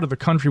see part of the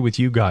country with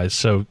you guys.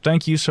 So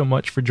thank you so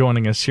much for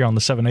joining us here on the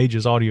Seven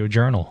Ages Audio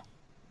Journal.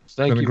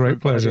 Thank you. It's been a great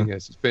pleasure.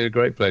 It's been a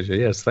great pleasure.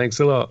 Yes, thanks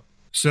a lot.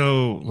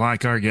 So,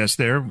 like our guests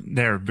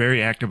they're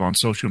very active on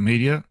social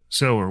media.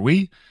 So are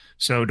we.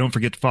 So don't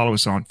forget to follow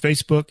us on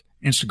Facebook,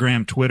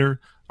 Instagram,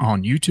 Twitter,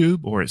 on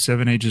YouTube, or at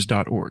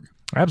sevenages.org.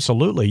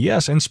 Absolutely,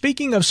 yes. And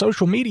speaking of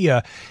social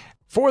media,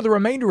 for the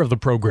remainder of the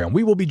program,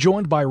 we will be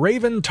joined by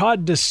Raven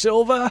Todd De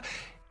Silva,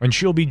 and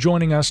she'll be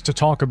joining us to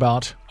talk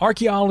about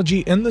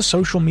archaeology in the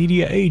social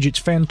media age. It's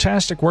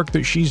fantastic work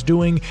that she's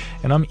doing,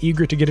 and I'm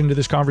eager to get into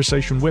this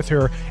conversation with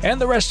her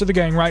and the rest of the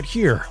gang right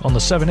here on the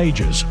Seven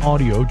Ages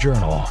Audio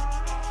Journal.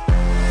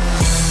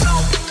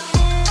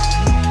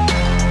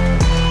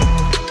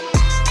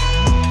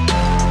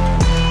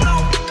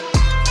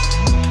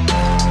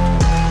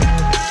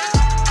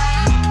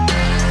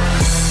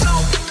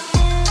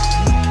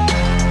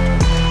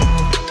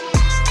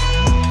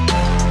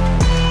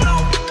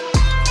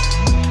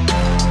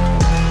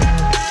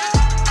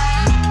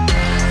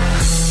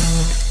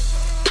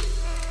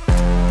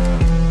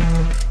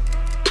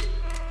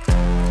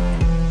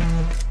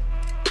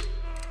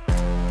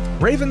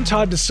 Raven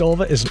Todd De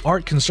Silva is an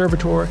art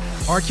conservator,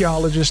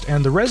 archaeologist,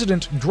 and the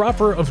resident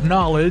dropper of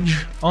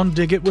knowledge on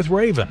Dig It with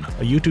Raven,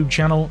 a YouTube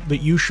channel that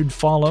you should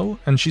follow.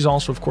 And she's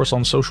also, of course,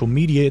 on social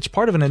media. It's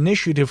part of an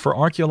initiative for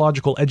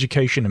archaeological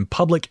education and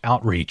public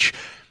outreach.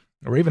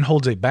 Raven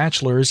holds a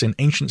bachelor's in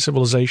ancient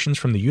civilizations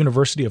from the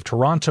University of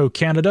Toronto,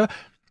 Canada,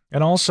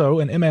 and also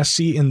an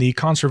MSc in the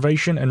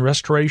Conservation and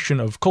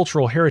Restoration of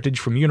Cultural Heritage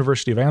from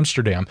University of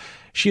Amsterdam.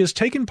 She has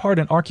taken part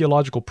in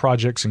archaeological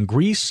projects in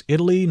Greece,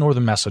 Italy,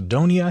 Northern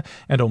Macedonia,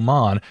 and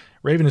Oman.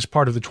 Raven is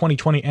part of the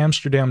 2020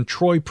 Amsterdam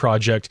Troy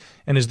Project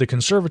and is the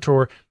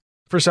conservator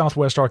for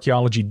Southwest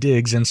Archaeology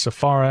Digs in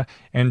Safara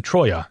and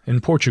Troia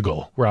in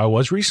Portugal, where I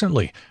was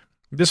recently.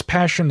 This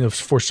passion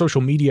for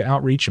social media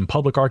outreach and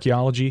public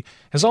archaeology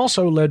has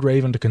also led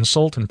Raven to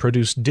consult and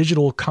produce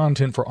digital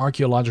content for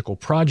archaeological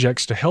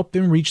projects to help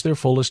them reach their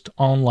fullest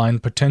online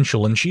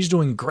potential. And she's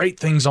doing great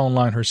things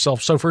online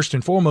herself. So first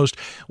and foremost,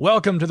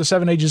 welcome to the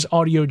 7 Ages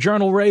Audio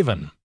Journal,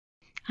 Raven.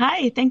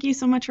 Hi, thank you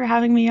so much for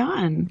having me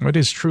on. It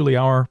is truly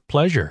our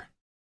pleasure.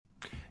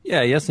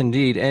 Yeah, yes,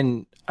 indeed.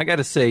 And I got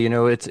to say,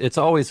 it's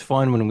always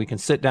fun when we can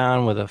sit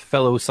down with a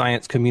fellow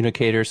science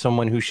communicator,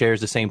 someone who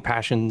shares the same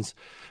passions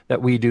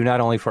that we do,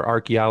 not only for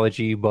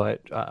archaeology,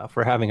 but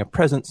for having a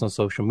presence on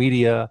social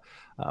media,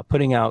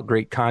 putting out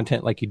great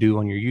content like you do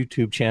on your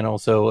YouTube channel.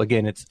 So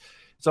again, it's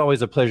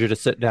always a pleasure to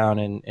sit down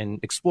and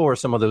explore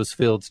some of those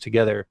fields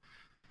together.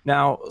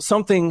 Now,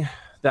 something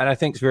that I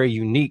think is very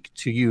unique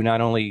to you, not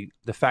only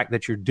the fact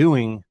that you're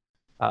doing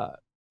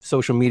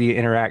social media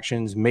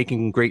interactions,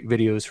 making great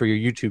videos for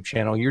your YouTube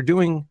channel, you're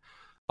doing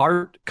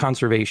art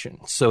conservation.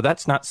 So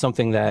that's not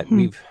something that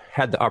we've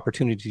had the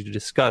opportunity to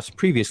discuss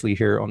previously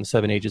here on the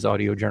 7 Ages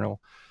Audio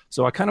Journal.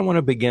 So I kind of want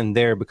to begin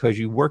there because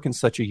you work in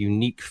such a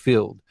unique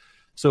field.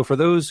 So for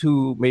those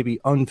who may be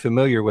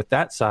unfamiliar with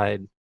that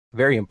side,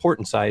 very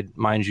important side,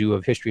 mind you,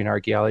 of history and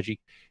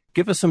archaeology,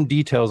 give us some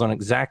details on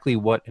exactly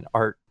what an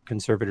art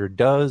conservator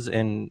does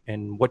and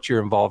what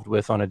you're involved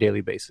with on a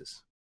daily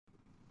basis.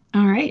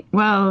 All right.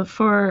 Well,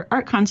 for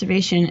art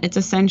conservation, it's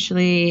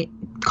essentially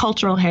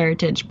cultural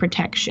heritage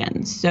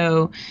protection.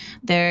 So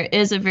there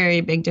is a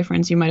very big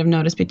difference you might have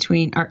noticed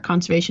between art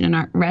conservation and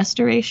art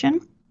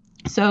restoration.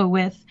 So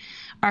with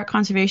art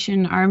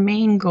conservation, our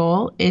main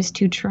goal is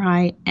to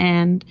try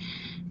and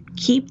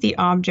keep the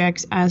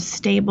objects as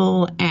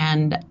stable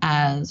and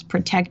as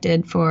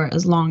protected for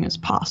as long as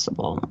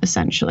possible,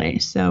 essentially.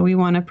 So we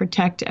want to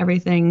protect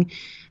everything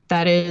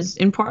that is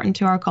important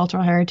to our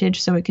cultural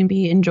heritage so it can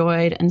be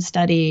enjoyed and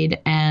studied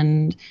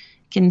and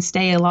can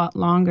stay a lot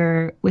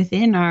longer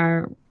within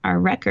our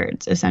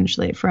records,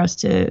 essentially, for us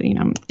to,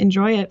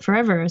 enjoy it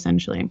forever,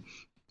 essentially.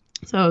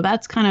 So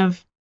that's kind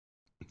of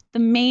the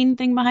main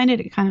thing behind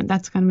it.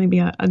 That's kind of maybe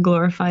a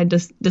glorified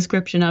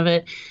description of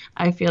it.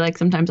 I feel like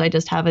sometimes I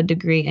just have a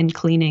degree in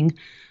cleaning.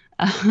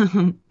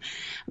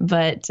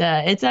 But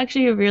it's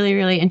actually a really,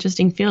 really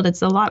interesting field.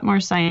 It's a lot more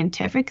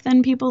scientific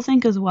than people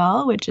think as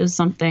well, which is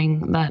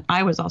something that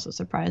I was also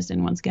surprised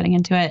in once getting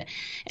into it.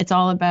 It's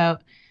all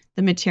about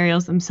the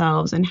materials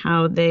themselves and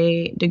how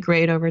they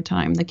degrade over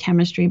time, the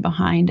chemistry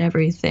behind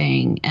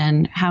everything,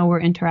 and how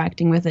we're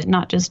interacting with it,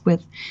 not just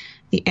with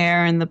the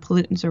air and the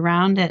pollutants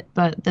around it,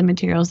 but the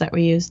materials that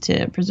we use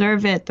to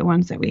preserve it, the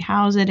ones that we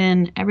house it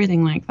in,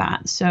 everything like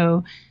that.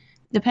 So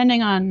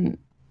depending on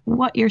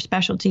what your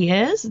specialty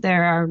is,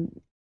 there are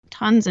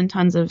tons and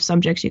tons of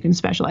subjects you can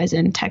specialize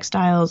in: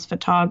 textiles,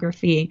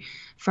 photography,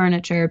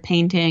 furniture,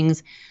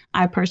 paintings.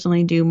 I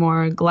personally do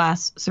more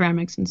glass,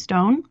 ceramics, and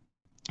stone.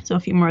 So a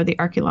few more of the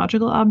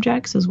archaeological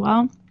objects as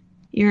well.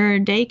 Your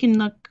day can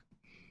look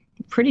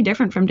pretty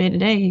different from day to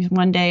day.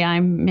 One day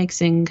I'm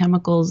mixing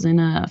chemicals in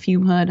a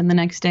fume hood, and the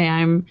next day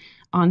I'm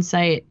on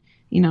site,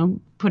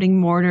 putting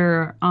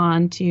mortar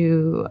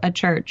onto a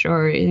church,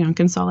 or,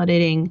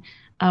 consolidating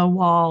a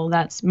wall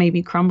that's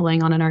maybe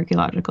crumbling on an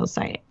archaeological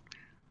site.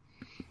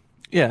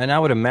 Yeah, and I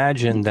would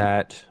imagine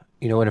that,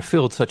 in a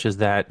field such as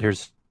that,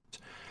 there's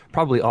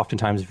probably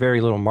oftentimes very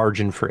little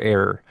margin for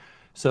error.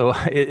 So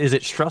is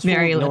it stressful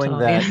knowing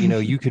that,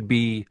 you could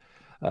be,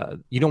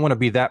 you don't want to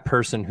be that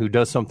person who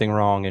does something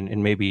wrong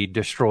and maybe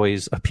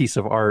destroys a piece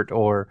of art,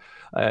 or,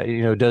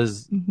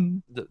 does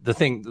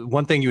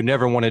one thing you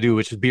never want to do,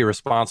 which is be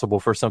responsible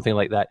for something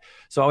like that.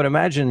 So I would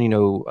imagine,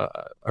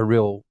 a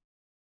real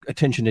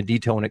attention to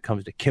detail when it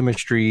comes to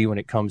chemistry, when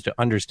it comes to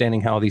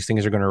understanding how these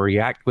things are going to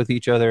react with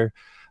each other.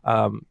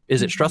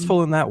 Is it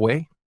stressful in that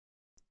way?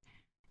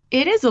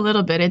 It is a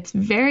little bit. It's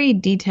very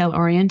detail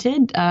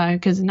oriented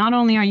because not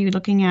only are you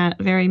looking at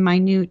a very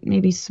minute,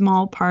 maybe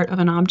small part of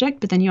an object,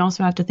 but then you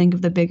also have to think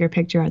of the bigger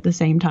picture at the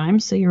same time.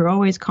 So you're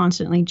always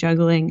constantly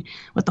juggling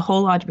what the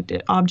whole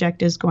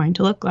object is going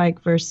to look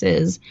like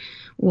versus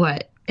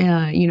what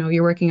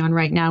you're working on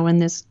right now in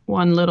this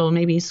one little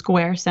maybe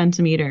square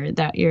centimeter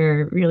that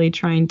you're really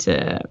trying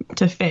to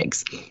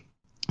fix.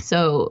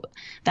 So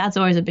that's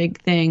always a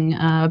big thing,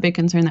 a big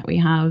concern that we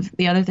have.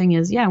 The other thing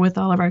is, with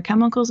all of our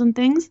chemicals and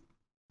things,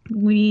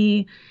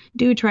 we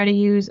do try to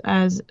use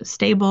as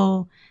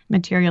stable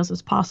materials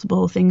as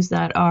possible, things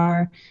that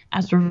are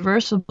as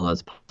reversible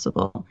as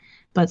possible.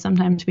 But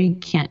sometimes we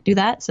can't do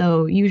that.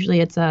 So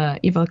usually it's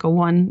either like a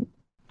one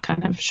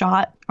kind of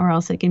shot, or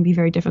else it can be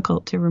very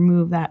difficult to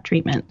remove that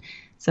treatment.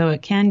 So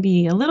it can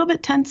be a little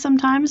bit tense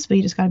sometimes, but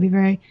you just got to be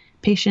very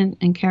patient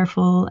and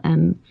careful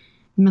and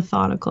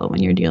methodical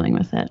when you're dealing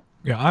with it.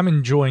 Yeah, I'm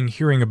enjoying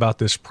hearing about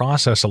this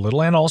process a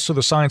little, and also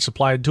the science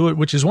applied to it,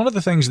 which is one of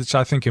the things that's,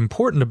 I think,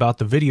 important about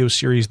the video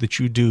series that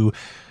you do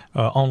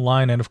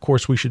online. And of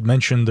course, we should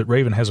mention that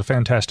Raven has a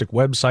fantastic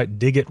website,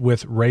 Dig It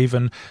With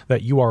Raven.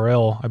 That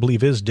URL, I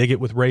believe, is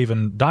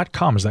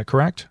digitwithraven.com. Is that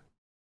correct?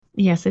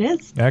 Yes, it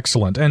is.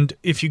 Excellent. And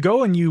if you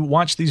go and you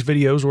watch these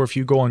videos, or if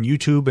you go on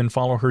YouTube and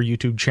follow her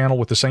YouTube channel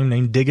with the same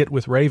name, Dig It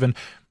With Raven,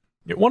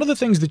 One of the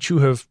things that you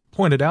have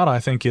pointed out, I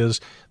think, is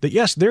that,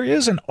 yes, there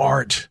is an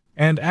art,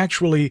 and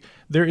actually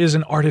there is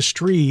an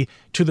artistry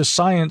to the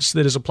science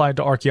that is applied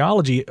to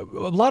archaeology. A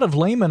lot of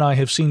laymen I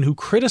have seen who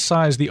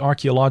criticize the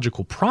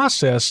archaeological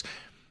process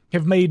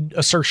have made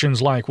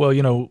assertions like,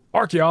 well,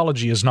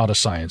 archaeology is not a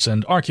science,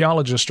 and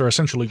archaeologists are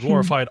essentially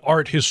glorified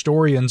art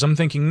historians. I'm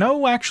thinking,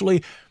 no,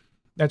 actually,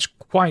 that's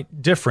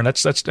quite different.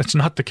 That's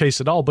not the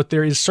case at all. But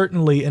there is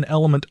certainly an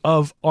element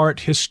of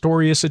art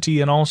historicity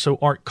and also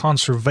art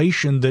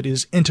conservation that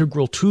is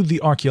integral to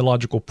the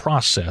archaeological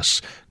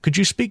process. Could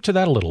you speak to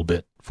that a little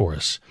bit for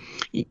us?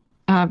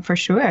 For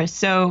sure.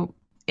 So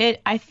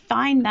I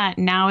find that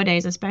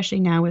nowadays, especially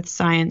now with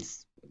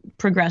science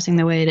progressing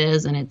the way it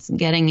is, and it's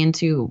getting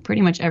into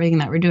pretty much everything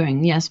that we're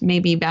doing. Yes,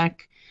 maybe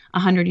back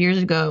 100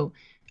 years ago,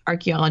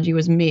 archaeology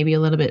was maybe a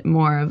little bit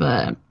more of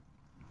a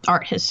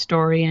art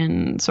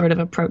historian sort of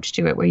approach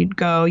to it, where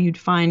you'd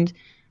find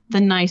the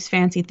nice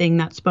fancy thing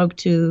that spoke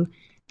to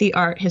the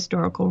art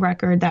historical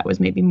record that was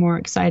maybe more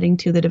exciting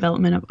to the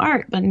development of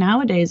art. But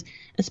nowadays,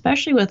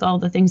 especially with all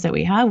the things that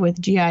we have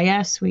with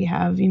GIS, we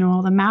have,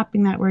 all the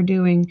mapping that we're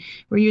doing.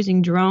 We're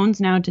using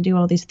drones now to do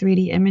all these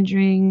 3D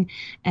imaging,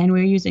 and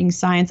we're using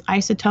science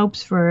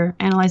isotopes for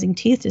analyzing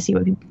teeth to see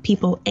what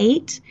people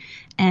ate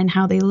and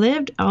how they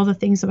lived, all the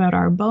things about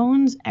our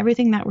bones,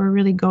 everything that we're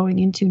really going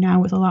into now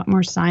with a lot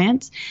more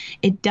science.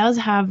 It does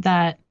have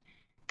that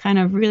kind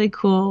of really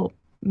cool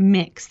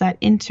mix, that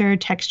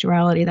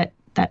intertextuality, that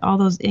all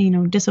those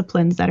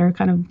disciplines that are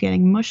kind of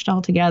getting mushed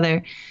all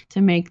together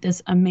to make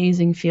this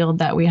amazing field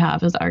that we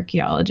have as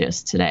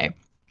archaeologists today.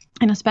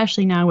 And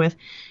especially now with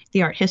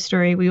the art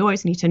history, we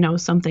always need to know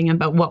something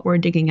about what we're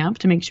digging up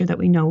to make sure that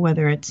we know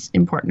whether it's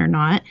important or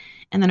not.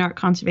 And then art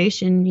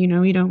conservation,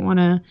 you don't want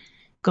to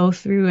go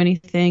through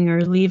anything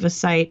or leave a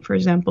site, for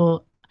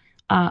example,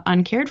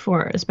 uncared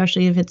for,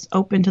 especially if it's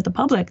open to the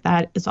public.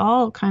 That is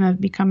all kind of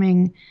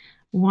becoming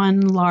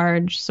one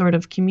large sort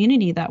of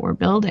community that we're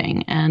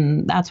building.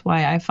 And that's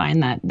why I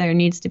find that there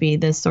needs to be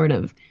this sort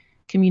of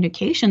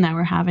communication that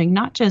we're having,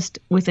 not just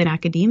within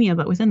academia,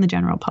 but within the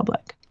general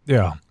public.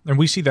 Yeah, and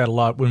we see that a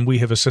lot when we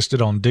have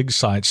assisted on dig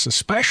sites,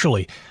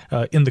 especially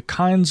in the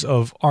kinds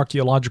of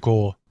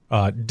archaeological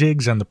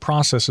digs and the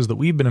processes that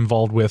we've been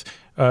involved with,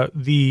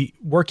 the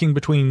working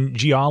between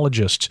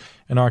geologists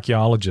and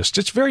archaeologists.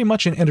 It's very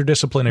much an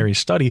interdisciplinary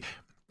study,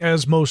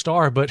 as most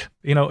are, but,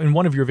 in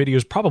one of your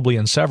videos, probably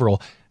in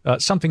several,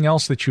 something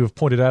else that you have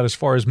pointed out as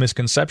far as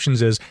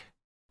misconceptions is,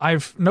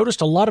 I've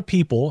noticed a lot of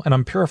people, and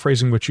I'm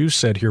paraphrasing what you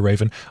said here,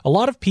 Raven, a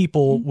lot of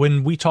people,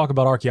 when we talk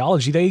about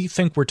archaeology, they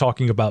think we're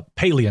talking about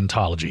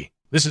paleontology.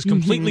 This is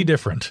completely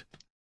different.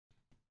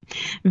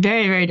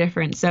 Very, very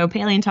different. So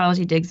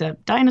paleontology digs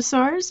up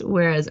dinosaurs,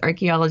 whereas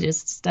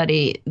archaeologists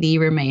study the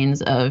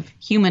remains of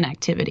human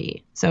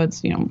activity. So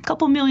it's, a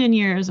couple million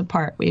years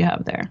apart we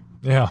have there.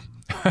 Yeah.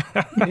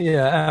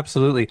 Yeah,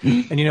 absolutely.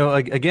 And,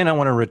 again, I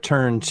want to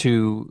return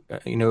to,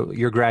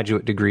 your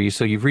graduate degree.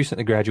 So you've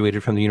recently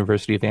graduated from the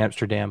University of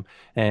Amsterdam.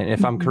 And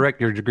if I'm correct,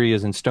 your degree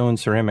is in stone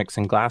ceramics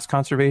and glass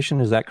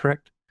conservation. Is that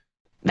correct?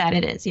 That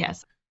it is,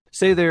 yes.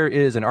 Say there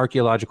is an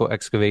archaeological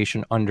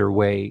excavation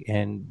underway,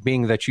 and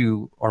being that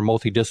you are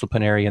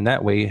multidisciplinary in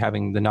that way,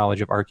 having the knowledge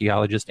of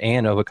archaeologist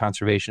and of a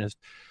conservationist,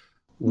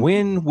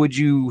 when would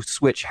you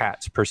switch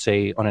hats, per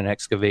se, on an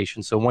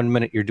excavation? So one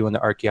minute you're doing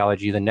the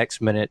archaeology, the next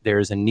minute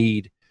there's a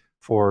need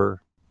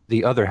for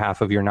the other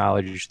half of your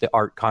knowledge, the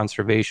art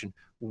conservation.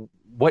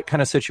 What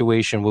kind of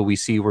situation will we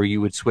see where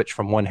you would switch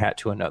from one hat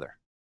to another?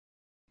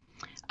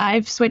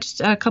 I've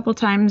switched a couple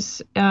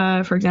times.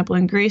 For example,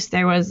 in Greece,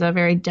 there was a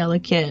very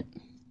delicate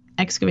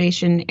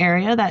excavation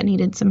area that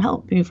needed some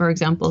help, for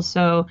example.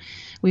 So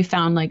we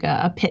found like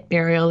a pit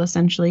burial,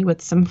 essentially,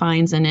 with some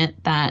finds in it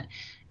that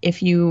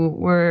if you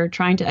were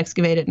trying to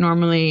excavate it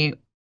normally,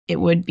 it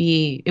would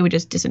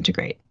just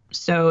disintegrate.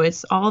 So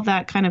it's all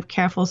that kind of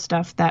careful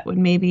stuff that would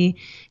maybe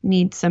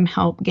need some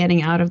help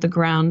getting out of the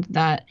ground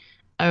that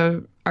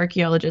an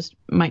archaeologist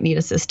might need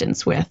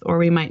assistance with, or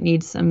we might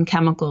need some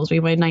chemicals. We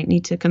might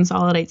need to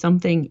consolidate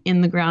something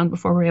in the ground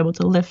before we're able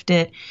to lift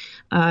it.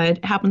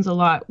 It happens a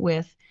lot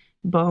with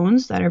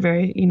bones that are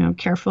very,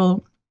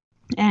 careful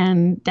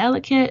and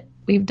delicate.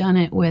 We've done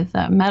it with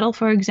metal,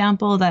 for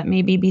example, that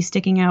maybe be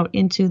sticking out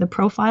into the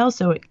profile.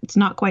 So it's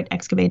not quite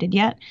excavated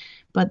yet,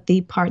 but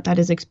the part that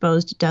is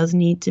exposed does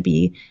need to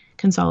be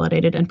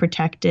consolidated and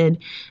protected,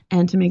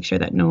 and to make sure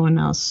that no one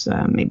else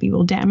maybe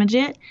will damage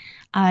it.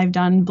 I've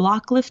done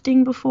block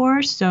lifting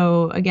before.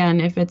 So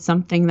again, if it's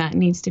something that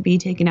needs to be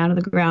taken out of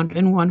the ground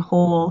in one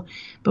hole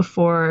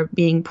before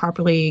being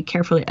properly,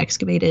 carefully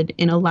excavated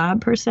in a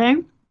lab per se,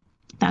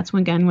 that's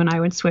when I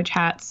would switch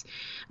hats.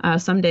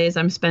 Some days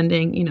I'm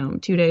spending,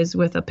 2 days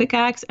with a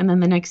pickaxe, and then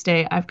the next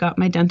day I've got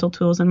my dental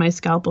tools and my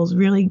scalpels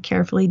really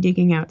carefully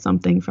digging out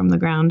something from the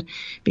ground,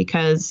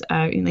 because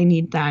they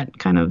need that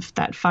kind of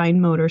that fine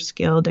motor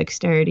skill,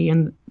 dexterity,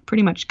 and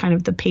pretty much kind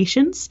of the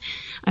patience.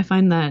 I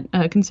find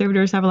that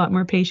conservators have a lot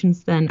more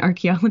patience than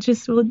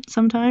archaeologists will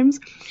sometimes.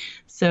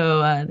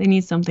 So they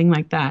need something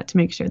like that to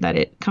make sure that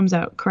it comes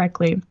out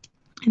correctly.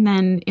 And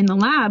then in the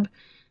lab,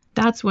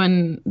 that's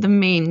when the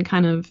main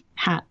kind of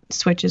hat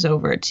switches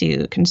over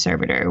to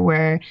conservator,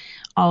 where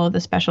all of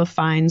the special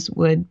finds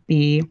would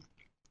be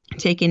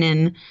taken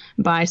in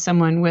by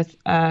someone with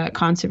a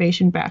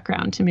conservation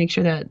background to make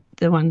sure that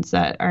the ones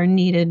that are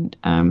needed,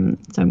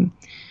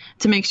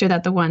 to make sure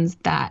that the ones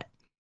that,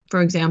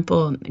 for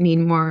example, need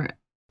more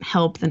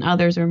help than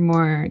others or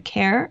more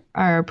care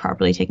are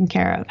properly taken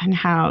care of and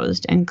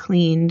housed and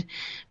cleaned,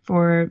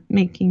 for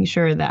making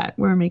sure that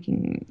we're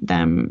making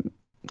them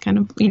kind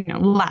of,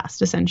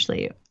 last,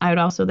 essentially. I would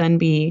also then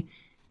be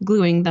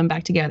gluing them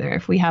back together.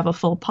 If we have a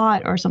full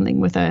pot or something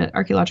with an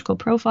archaeological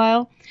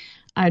profile,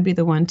 I'd be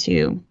the one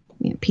to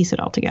piece it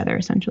all together,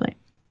 essentially.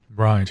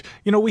 Right.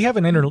 We have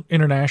an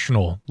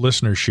international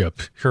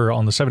listenership here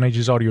on the 7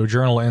 Ages Audio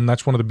Journal, and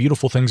that's one of the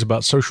beautiful things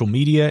about social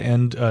media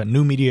and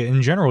new media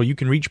in general. You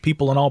can reach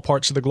people in all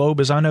parts of the globe,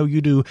 as I know you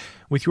do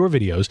with your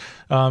videos.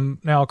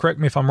 Now, correct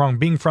me if I'm wrong,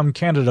 being from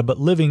Canada but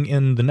living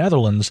in the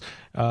Netherlands,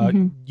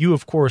 you,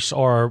 of course,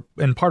 are,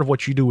 and part of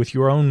what you do with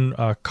your own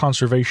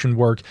conservation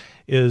work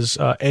is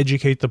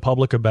educate the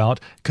public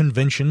about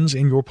conventions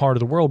in your part of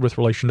the world with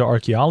relation to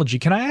archaeology.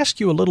 Can I ask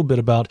you a little bit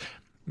about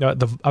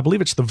I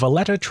believe it's the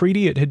Valletta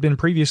Treaty. It had been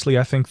previously,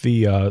 I think,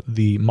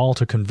 the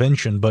Malta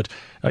Convention, but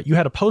you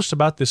had a post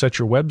about this at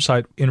your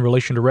website in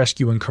relation to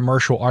rescue and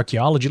commercial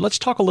archaeology. Let's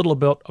talk a little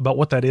bit about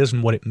what that is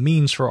and what it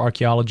means for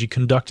archaeology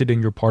conducted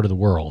in your part of the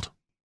world.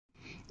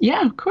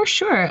 Yeah, of course,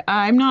 sure.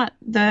 I'm not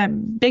the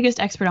biggest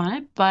expert on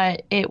it,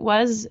 but it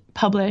was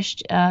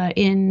published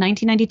in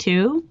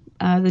 1992,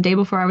 the day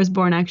before I was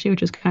born, actually,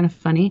 which was kind of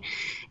funny.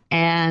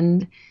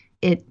 And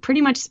it pretty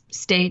much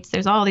states,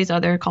 there's all these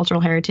other cultural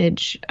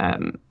heritage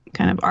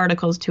kind of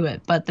articles to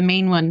it, but the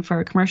main one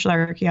for commercial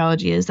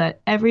archaeology is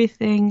that every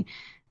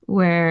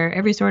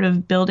sort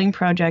of building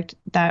project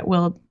that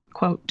will,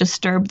 quote,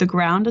 disturb the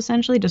ground,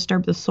 essentially,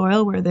 disturb the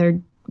soil where there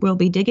will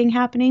be digging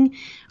happening,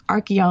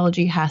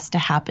 archaeology has to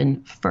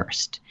happen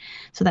first.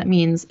 So that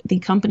means the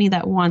company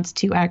that wants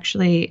to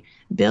actually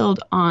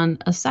build on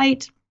a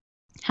site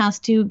has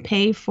to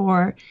pay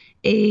for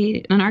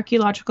an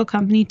archaeological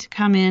company to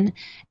come in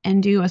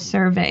and do a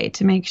survey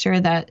to make sure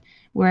that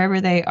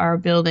wherever they are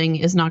building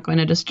is not going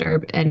to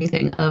disturb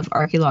anything of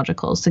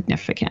archaeological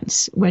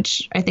significance,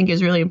 which I think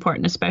is really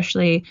important,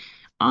 especially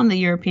on the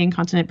European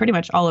continent, pretty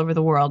much all over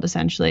the world,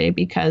 essentially,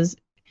 because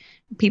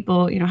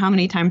people, how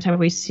many times have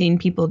we seen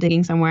people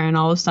digging somewhere and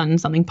all of a sudden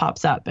something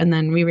pops up and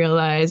then we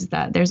realize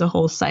that there's a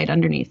whole site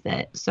underneath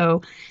it.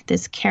 So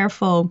this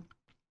careful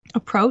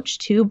approach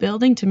to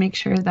building to make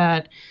sure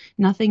that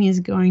nothing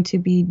is going to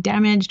be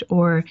damaged,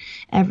 or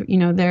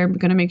they're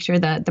going to make sure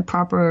that the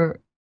proper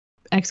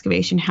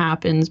excavation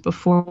happens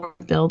before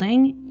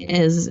building,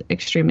 is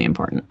extremely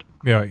important.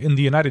 Yeah, in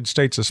the United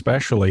States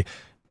especially,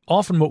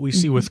 often what we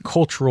see with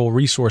cultural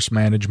resource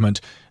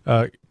management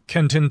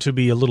can tend to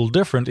be a little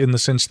different, in the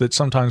sense that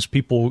sometimes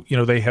people,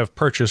 they have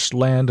purchased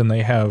land and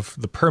they have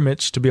the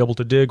permits to be able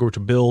to dig or to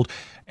build,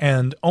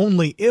 and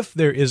only if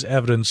there is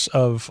evidence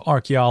of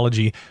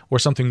archaeology or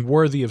something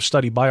worthy of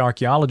study by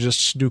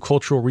archaeologists do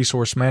cultural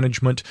resource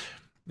management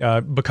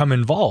become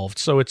involved.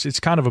 So it's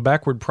kind of a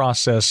backward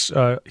process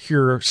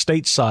here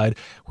stateside,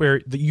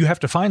 where you have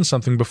to find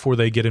something before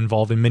they get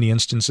involved in many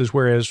instances,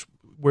 whereas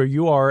where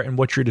you are and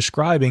what you're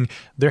describing,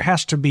 there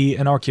has to be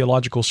an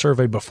archaeological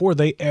survey before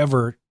they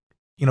ever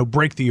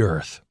break the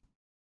earth.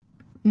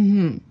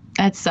 Mm-hmm.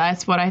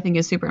 That's what I think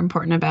is super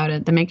important about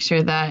it, to make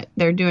sure that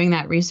they're doing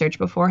that research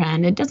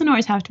beforehand. It doesn't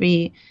always have to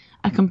be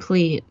a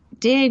complete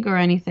dig or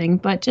anything,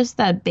 but just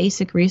that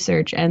basic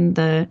research and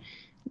the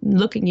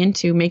looking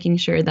into making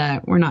sure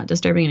that we're not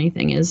disturbing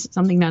anything is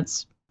something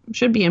that's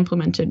should be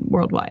implemented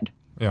worldwide.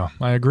 Yeah,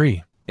 I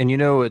agree. And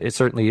it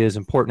certainly is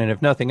important. And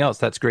if nothing else,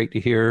 that's great to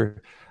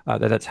hear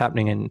that's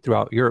happening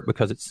throughout Europe,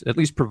 because it's at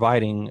least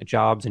providing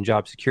jobs and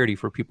job security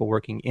for people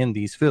working in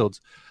these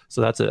fields. So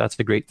that's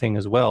a great thing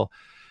as well.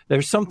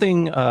 There's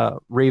something,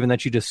 Raven,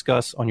 that you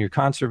discuss on your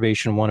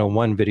Conservation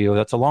 101 video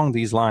that's along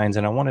these lines,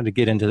 and I wanted to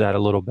get into that a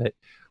little bit,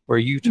 where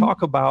you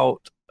talk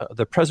about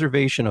the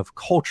preservation of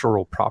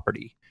cultural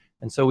property.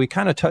 And so we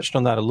kind of touched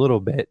on that a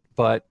little bit,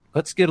 but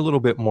let's get a little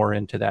bit more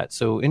into that.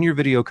 So in your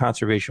video,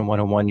 Conservation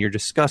 101, you're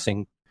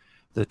discussing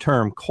the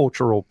term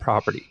cultural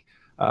property.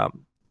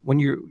 When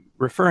you're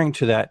referring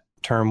to that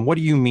term, what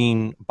do you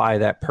mean by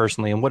that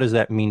personally, and what does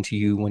that mean to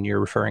you when you're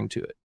referring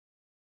to it?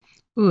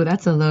 Ooh,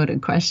 that's a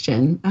loaded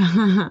question.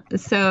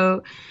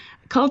 So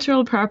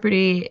cultural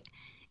property,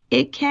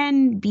 it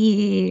can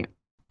be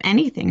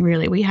anything,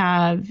 really. We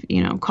have,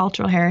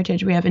 cultural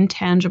heritage, we have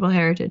intangible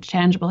heritage,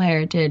 tangible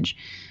heritage.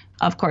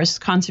 Of course,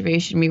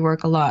 conservation, we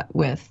work a lot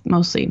with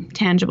mostly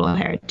tangible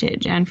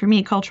heritage. And for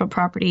me, cultural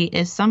property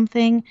is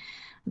something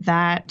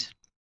that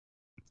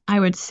I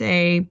would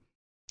say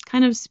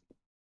kind of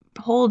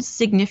holds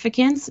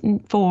significance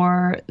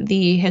for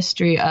the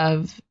history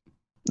of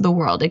the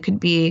world. It could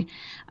be,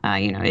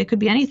 it could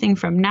be anything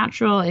from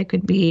natural, it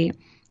could be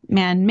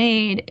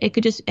man-made.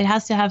 It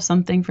has to have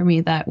something for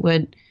me that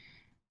would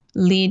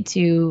lead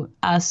to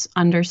us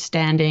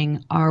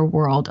understanding our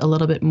world a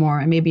little bit more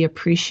and maybe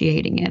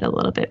appreciating it a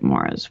little bit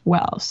more as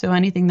well. So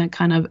anything that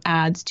kind of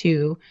adds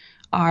to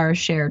our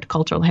shared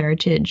cultural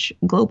heritage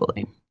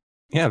globally.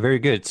 Yeah, very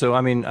good. So,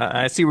 I mean,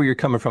 I see where you're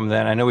coming from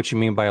then. I know what you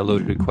mean by a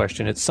loaded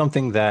question. It's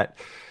something that,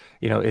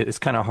 it's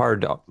kind of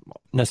hard to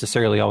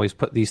necessarily always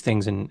put these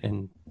things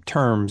in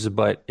terms,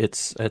 but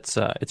it's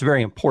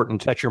very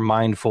important that you're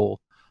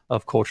mindful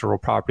of cultural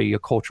property, your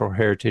cultural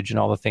heritage, and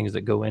all the things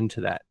that go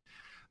into that.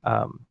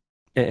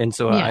 And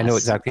so I know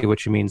exactly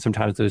what you mean.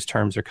 Sometimes those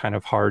terms are kind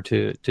of hard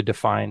to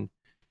define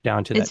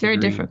down to that. It's very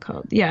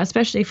difficult. Yeah,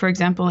 especially, for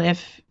example,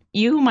 if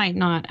you might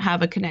not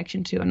have a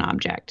connection to an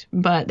object,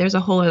 but there's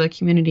a whole other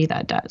community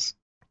that does.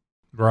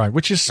 Right,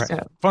 which is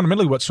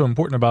fundamentally what's so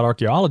important about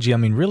archaeology. I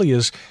mean, really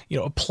is,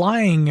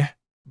 applying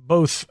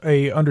both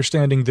a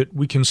understanding that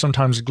we can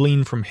sometimes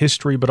glean from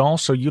history, but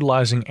also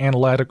utilizing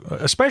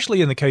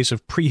especially in the case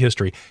of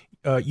prehistory,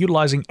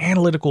 utilizing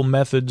analytical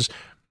methods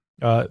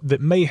that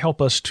may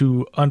help us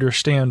to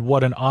understand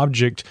what an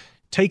object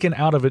taken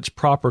out of its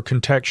proper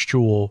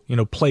contextual,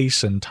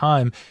 place and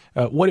time,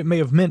 what it may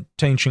have meant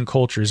to ancient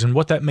cultures and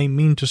what that may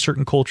mean to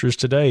certain cultures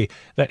today.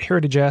 That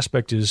heritage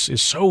aspect is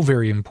so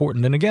very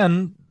important. And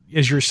again,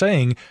 as you're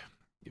saying,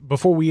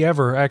 before we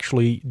ever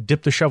actually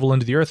dip the shovel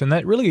into the earth, and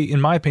that really, in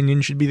my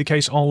opinion, should be the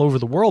case all over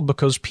the world,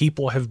 because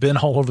people have been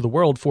all over the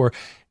world for,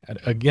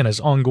 again, as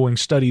ongoing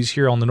studies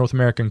here on the North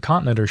American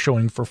continent are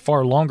showing, for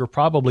far longer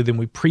probably than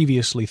we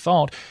previously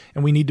thought,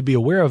 and we need to be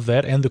aware of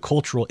that and the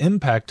cultural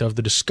impact of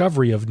the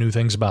discovery of new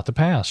things about the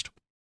past.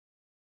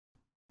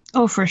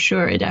 Oh, for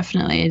sure,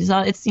 definitely.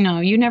 It's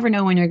you never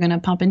know when you're going to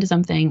pump into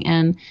something,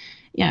 and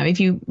if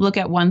you look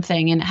at one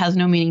thing and it has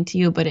no meaning to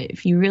you, but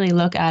if you really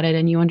look at it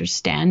and you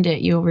understand it,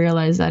 you'll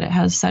realize that it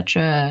has such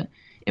a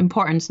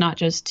importance, not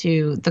just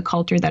to the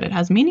culture that it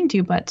has meaning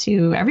to, but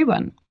to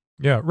everyone.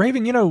 Yeah.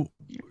 Raven,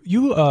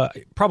 you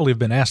probably have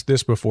been asked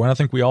this before, and I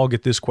think we all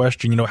get this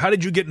question, how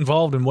did you get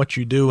involved in what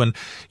you do, and,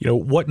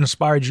 what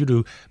inspired you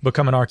to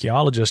become an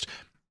archaeologist?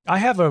 I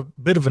have a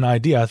bit of an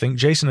idea. I think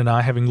Jason and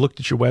I, having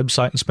looked at your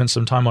website and spent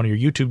some time on your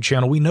YouTube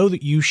channel, we know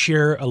that you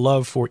share a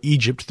love for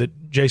Egypt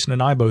that Jason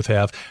and I both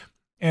have.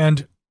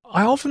 And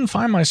I often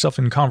find myself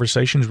in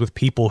conversations with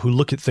people who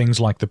look at things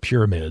like the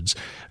pyramids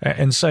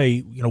and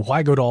say,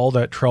 why go to all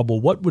that trouble?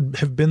 What would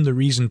have been the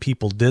reason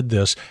people did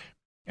this?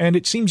 And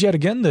it seems yet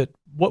again that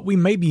what we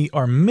maybe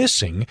are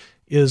missing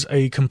is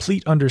a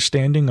complete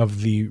understanding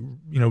of the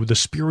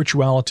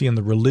spirituality and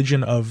the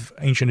religion of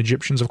ancient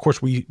Egyptians. Of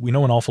course, we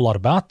know an awful lot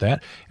about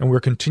that, and we're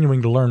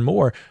continuing to learn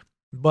more.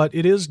 But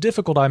it is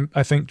difficult,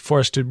 I think, for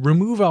us to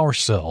remove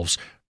ourselves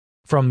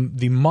from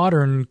the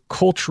modern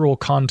cultural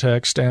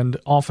context and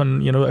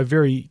often, a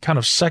very kind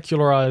of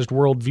secularized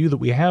worldview that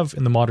we have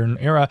in the modern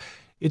era.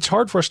 It's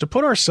hard for us to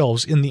put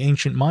ourselves in the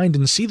ancient mind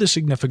and see the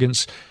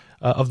significance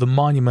of the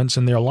monuments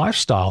and their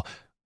lifestyle.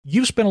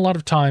 You've spent a lot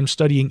of time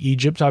studying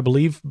Egypt, I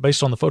believe,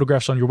 based on the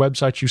photographs on your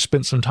website. You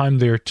spent some time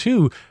there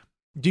too.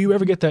 Do you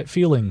ever get that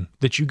feeling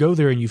that you go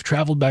there and you've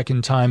traveled back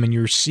in time and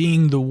you're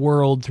seeing the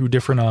world through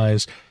different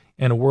eyes,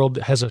 and a world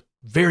that has a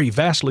very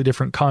vastly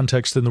different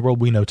context than the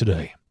world we know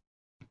today?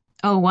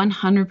 Oh,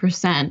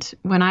 100%.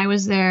 When I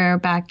was there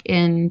back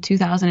in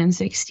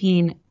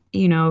 2016,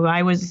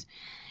 it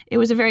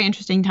was a very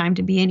interesting time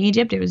to be in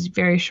Egypt. It was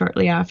very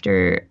shortly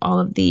after all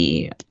of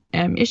the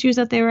issues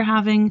that they were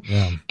having.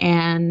 Yeah.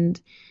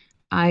 And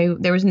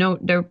there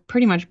were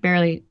pretty much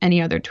barely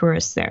any other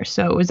tourists there.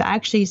 So it was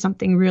actually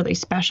something really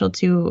special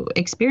to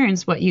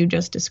experience what you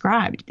just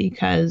described,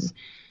 because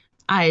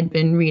I had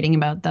been reading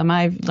about them.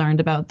 I've learned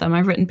about them.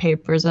 I've written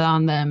papers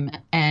on them.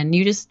 And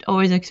you just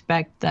always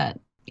expect that,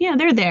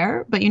 they're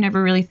there, but you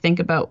never really think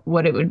about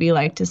what it would be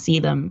like to see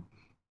them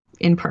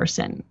in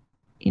person.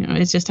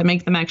 It's just to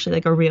make them actually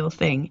like a real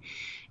thing.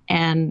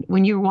 And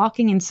when you're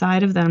walking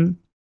inside of them,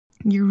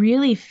 you're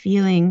really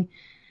feeling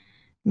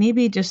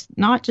maybe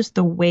not just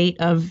the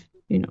weight of,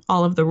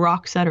 all of the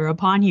rocks that are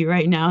upon you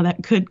right now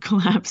that could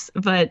collapse,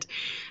 but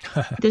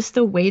just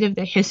the weight of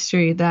the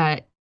history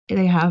that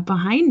they have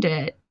behind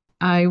it.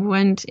 I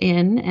went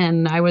in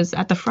and I was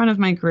at the front of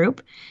my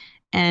group,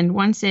 and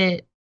once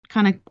it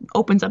kind of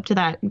opens up to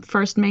that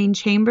first main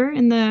chamber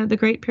in the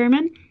Great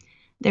Pyramid,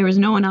 there was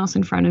no one else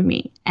in front of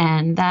me.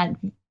 And that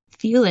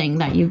feeling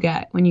that you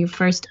get when you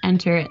first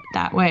enter it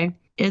that way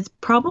is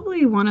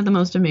probably one of the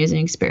most amazing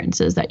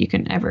experiences that you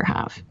can ever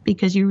have,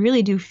 because you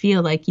really do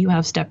feel like you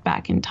have stepped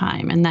back in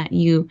time and that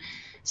you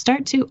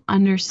start to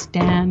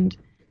understand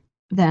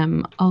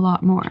them a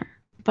lot more.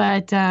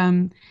 But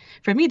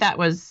for me, that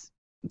was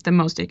the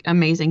most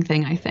amazing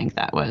thing, I think,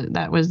 that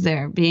was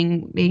there,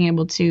 being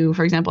able to,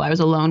 for example, I was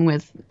alone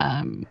with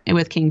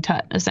King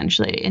Tut,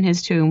 essentially, in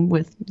his tomb,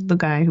 with the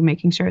guy who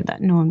making sure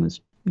that no one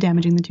was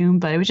damaging the tomb.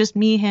 But it was just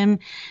me, him,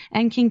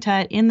 and King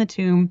Tut in the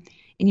tomb,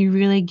 and you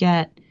really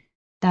get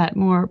that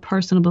more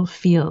personable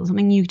feel,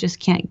 something you just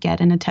can't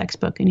get in a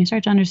textbook, and you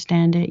start to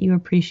understand it, you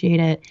appreciate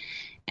it,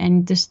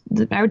 and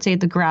I would say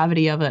the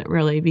gravity of it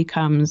really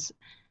becomes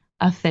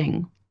a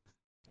thing.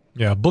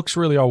 Yeah, books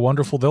really are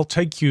wonderful. They'll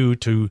take you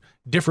to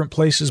different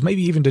places,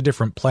 maybe even to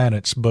different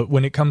planets. But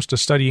when it comes to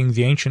studying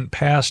the ancient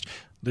past,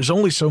 there's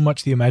only so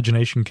much the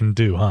imagination can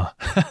do, huh?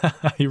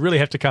 You really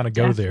have to kind of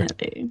go there.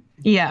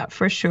 Yeah,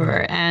 for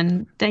sure.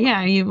 And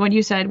what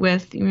you said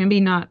with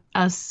maybe not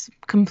us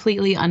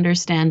completely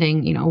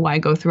understanding, why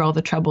go through all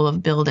the trouble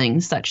of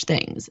building such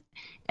things.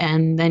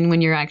 And then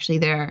when you're actually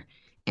there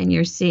and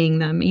you're seeing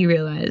them, you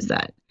realize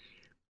that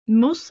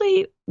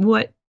mostly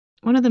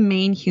one of the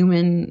main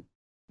human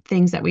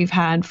things that we've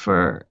had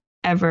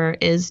forever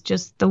is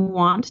just the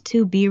want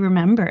to be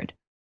remembered.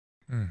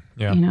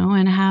 Yeah.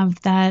 And have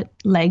that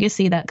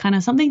legacy, that kind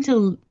of something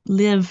to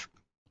live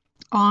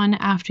on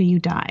after you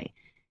die.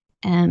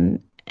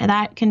 And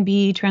that can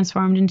be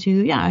transformed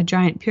into, a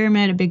giant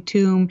pyramid, a big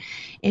tomb.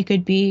 It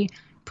could be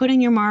putting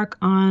your mark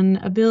on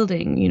a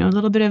building, a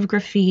little bit of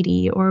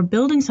graffiti, or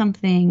building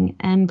something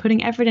and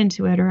putting effort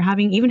into it, or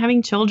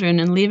having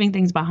children and leaving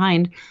things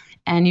behind.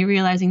 And you're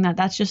realizing that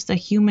that's just a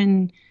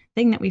human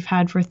thing that we've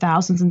had for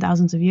thousands and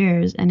thousands of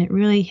years. And it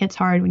really hits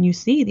hard when you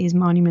see these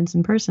monuments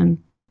in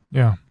person.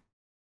 Yeah.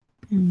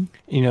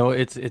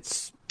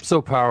 It's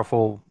so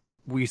powerful.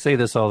 We say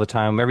this all the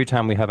time. Every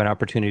time we have an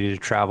opportunity to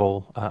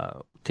travel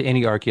to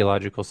any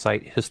archaeological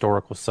site,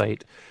 historical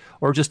site,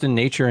 or just in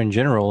nature in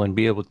general, and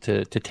be able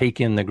to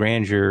take in the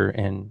grandeur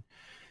and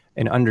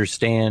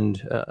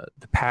understand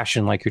the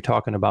passion, like you're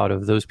talking about,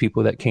 of those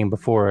people that came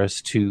before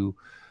us to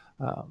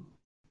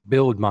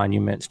build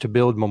monuments, to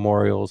build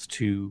memorials,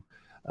 to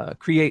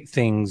create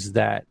things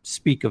that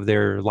speak of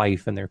their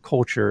life and their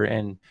culture.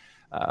 And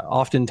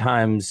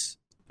oftentimes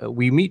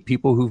we meet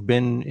people who've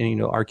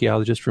been,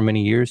 archaeologists for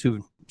many years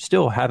who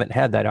still haven't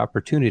had that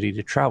opportunity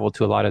to travel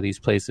to a lot of these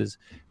places.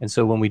 And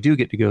so when we do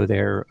get to go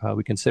there,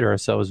 we consider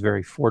ourselves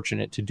very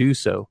fortunate to do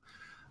so.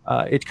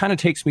 It kind of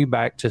takes me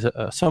back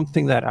to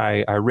something that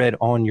I read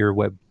on your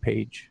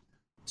webpage.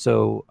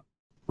 So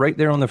right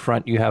there on the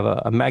front, you have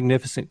a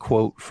magnificent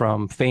quote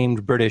from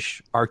famed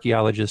British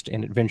archaeologist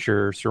and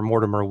adventurer Sir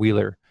Mortimer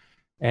Wheeler.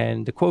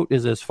 And the quote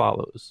is as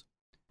follows: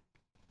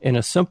 "In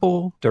a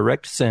simple,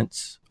 direct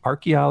sense,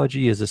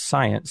 archaeology is a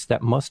science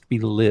that must be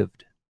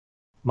lived,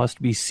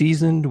 must be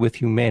seasoned with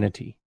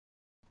humanity.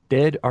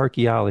 Dead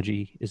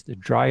archaeology is the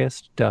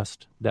driest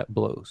dust that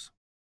blows."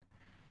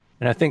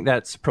 And I think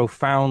that's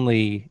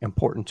profoundly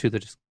important to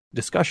the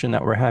discussion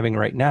that we're having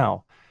right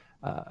now.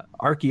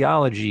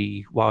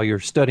 Archaeology, while you're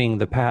studying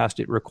the past,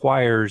 it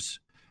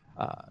requires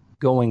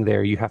going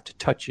there. You have to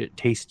touch it,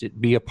 taste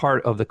it, be a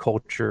part of the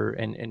culture.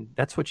 And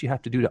that's what you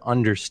have to do to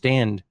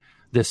understand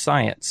this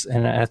science.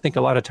 And I think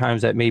a lot of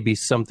times that may be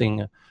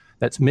something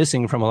that's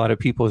missing from a lot of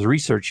people's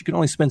research. You can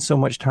only spend so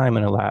much time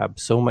in a lab,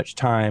 so much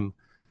time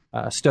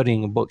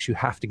studying books. You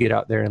have to get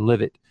out there and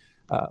live it.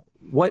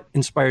 What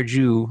inspired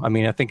you? I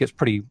mean, I think it's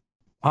pretty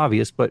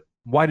obvious, but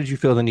why did you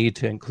feel the need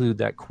to include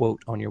that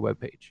quote on your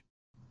webpage?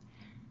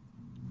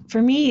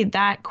 For me,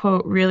 that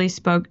quote really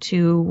spoke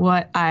to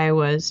what I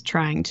was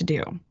trying to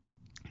do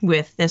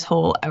with this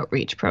whole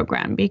outreach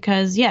program.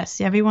 Because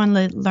yes, everyone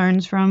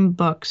learns from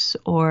books,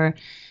 or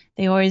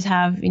they always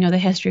have, the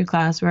history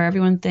class where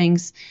everyone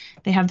thinks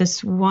they have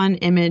this one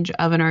image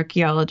of an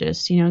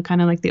archaeologist,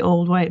 kind of like the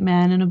old white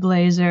man in a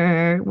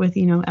blazer with,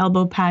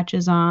 elbow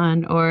patches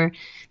on, or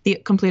the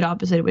complete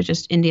opposite was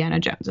just Indiana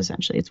Jones,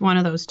 essentially. It's one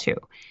of those two.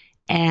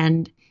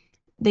 And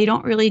they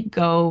don't really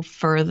go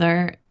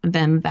further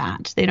than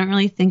that. They don't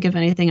really think of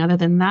anything other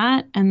than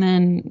that. And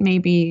then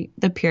maybe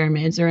the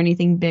pyramids or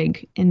anything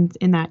big in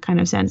that kind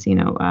of sense,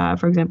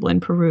 for example,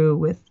 in Peru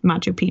with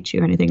Machu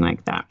Picchu or anything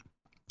like that.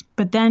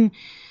 But then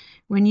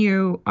when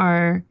you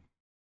are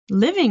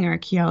living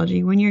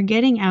archaeology, when you're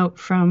getting out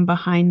from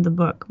behind the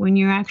book, when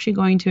you're actually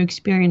going to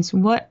experience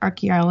what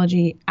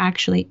archaeology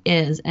actually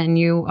is, and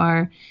you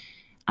are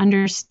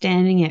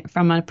understanding it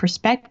from a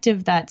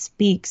perspective that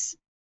speaks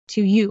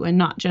to you and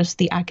not just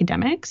the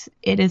academics,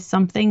 it is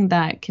something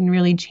that can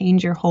really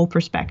change your whole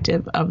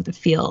perspective of the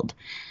field.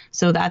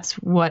 So that's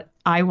what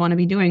I want to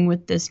be doing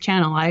with this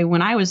channel.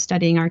 When I was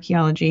studying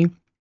archaeology,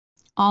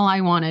 all I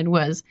wanted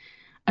was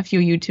a few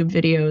YouTube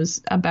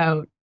videos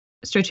about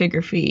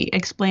stratigraphy,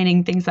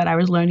 explaining things that I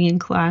was learning in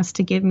class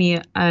to give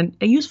me a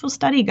useful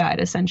study guide,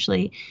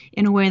 essentially,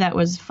 in a way that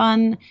was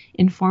fun,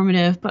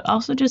 informative, but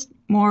also just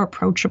more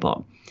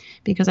approachable.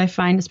 Because I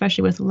find,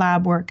 especially with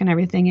lab work and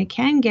everything, it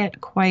can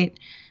get quite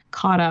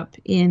caught up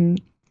in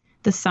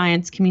the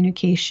science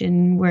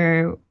communication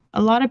where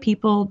a lot of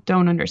people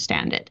don't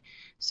understand it.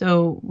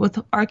 So with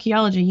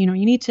archaeology, you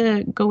need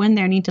to go in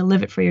there, need to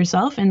live it for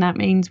yourself. And that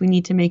means we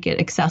need to make it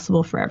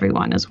accessible for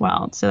everyone as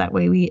well. So that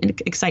way we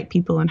excite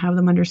people and have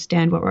them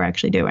understand what we're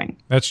actually doing.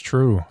 That's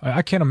true.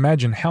 I can't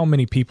imagine how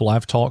many people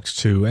I've talked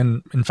to.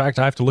 And in fact,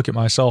 I have to look at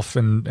myself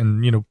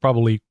and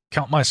probably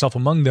count myself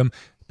among them.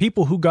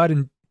 People who got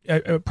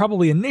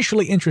probably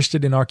initially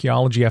interested in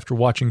archaeology after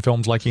watching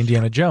films like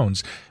Indiana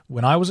Jones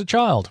when I was a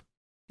child.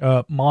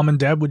 Mom and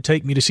Dad would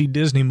take me to see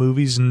Disney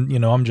movies, and,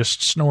 I'm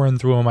just snoring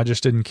through them. I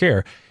just didn't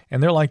care.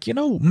 And they're like,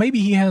 maybe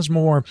he has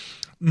more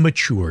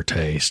mature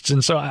tastes.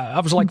 And so I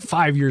was like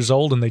 5 years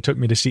old, and they took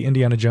me to see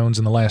Indiana Jones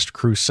and the Last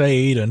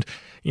Crusade. And,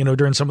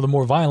 during some of the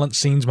more violent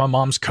scenes, my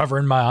mom's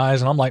covering my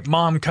eyes, and I'm like,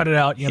 Mom, cut it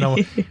out,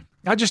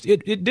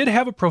 it did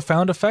have a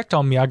profound effect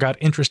on me. I got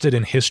interested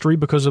in history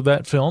because of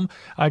that film.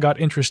 I got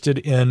interested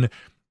in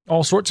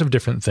all sorts of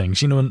different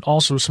things, and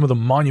also some of the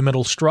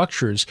monumental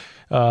structures,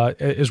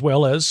 as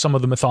well as some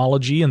of the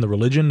mythology and the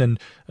religion and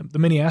the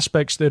many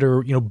aspects that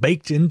are,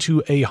 baked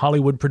into a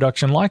Hollywood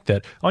production like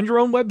that. On your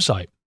own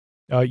website,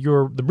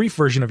 the brief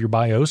version of your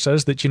bio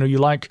says that, you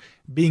like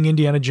being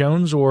Indiana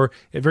Jones, or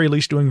at very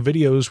least doing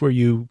videos where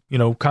you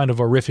kind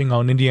of are riffing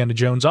on Indiana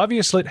Jones.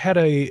 Obviously, it had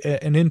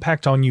an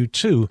impact on you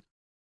too,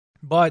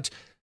 but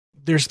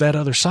there's that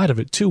other side of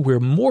it too, where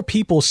more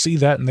people see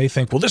that and they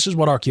think, well, this is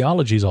what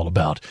archaeology is all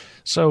about.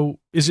 So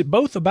is it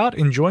both about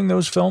enjoying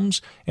those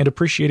films and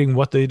appreciating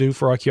what they do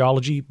for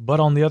archaeology, but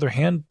on the other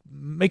hand,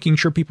 making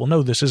sure people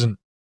know this isn't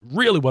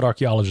really what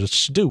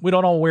archaeologists do? We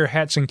don't all wear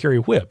hats and carry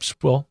whips.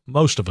 Well,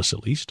 most of us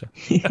at least.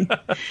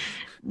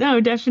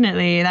 No,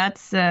 definitely.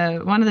 That's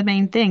one of the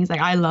main things.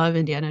 Like, I love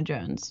Indiana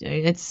Jones.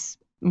 It's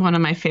one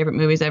of my favorite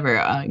movies ever,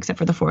 except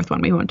for the fourth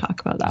one. We won't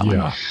talk about that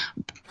one.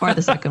 Or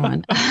the second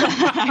one,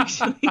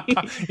 actually.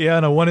 Yeah,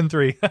 no, 1 and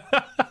 3.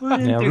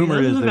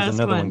 Rumor is there's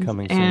another one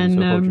coming soon,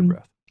 so hold your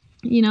breath.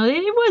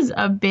 It was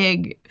a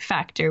big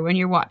factor when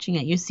you're watching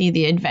it. You see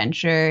the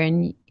adventure,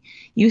 and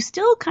you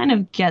still kind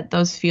of get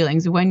those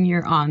feelings when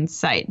you're on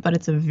site, but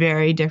it's a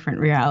very different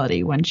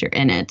reality once you're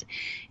in it.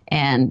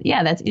 And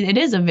yeah, it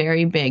is a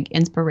very big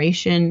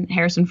inspiration.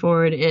 Harrison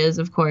Ford is,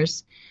 of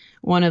course,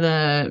 one of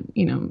the,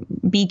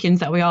 beacons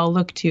that we all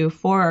look to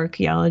for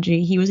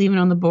archaeology. He was even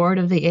on the board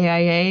of the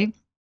AIA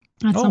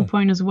at some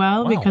point as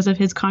well, because of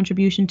his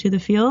contribution to the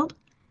field.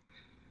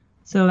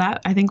 So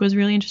that, I think, was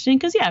really interesting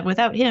because,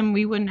 without him,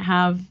 we wouldn't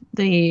have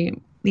the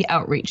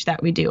outreach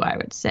that we do, I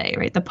would say,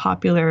 right? The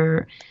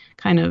popular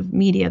kind of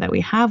media that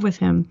we have with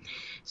him.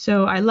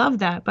 So I love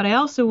that. But I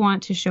also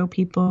want to show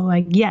people,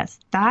 like, yes,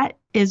 that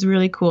is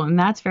really cool. And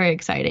that's very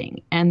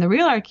exciting. And the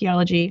real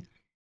archaeology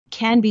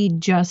can be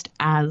just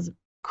as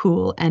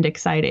cool and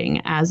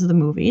exciting as the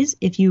movies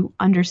if you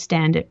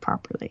understand it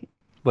properly.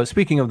 But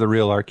speaking of the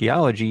real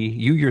archaeology,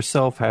 you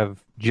yourself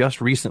have just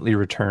recently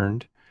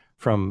returned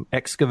from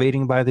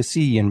excavating by the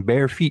sea in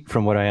bare feet,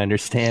 from what I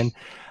understand,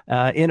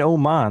 in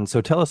Oman.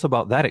 So tell us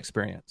about that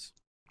experience.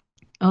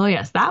 Oh,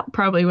 yes. That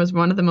probably was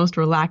one of the most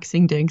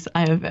relaxing digs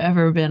I have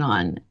ever been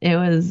on. It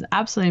was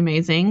absolutely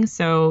amazing.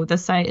 So the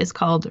site is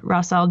called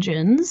Ras Al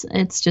Jins.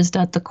 It's just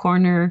at the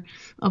corner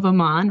of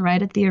Oman,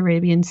 right at the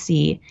Arabian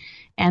Sea.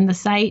 And the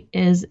site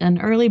is an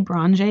early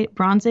Bronze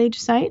Age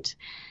site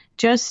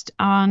just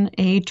on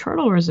a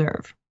turtle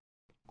reserve,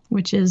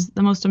 which is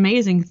the most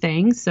amazing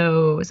thing.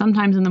 So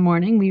sometimes in the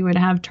morning we would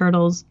have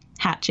turtles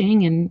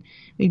hatching, and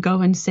we'd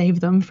go and save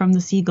them from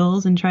the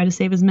seagulls and try to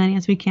save as many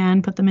as we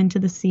can, put them into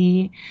the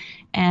sea.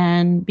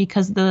 And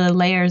because the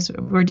layers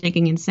we're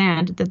digging in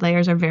sand, the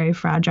layers are very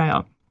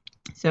fragile.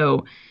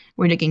 So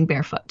we're digging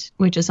barefoot,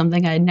 which is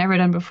something I had never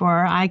done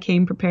before. I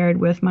came prepared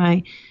with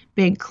my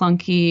big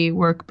clunky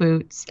work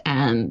boots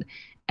and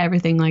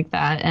everything like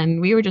that. And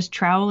we were just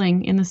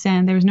troweling in the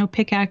sand. There was no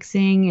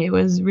pickaxing. It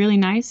was really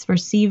nice for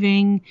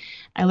sieving.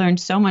 I learned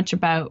so much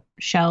about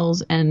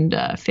shells and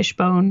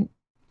fishbone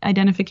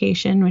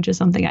identification, which is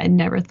something I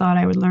never thought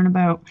I would learn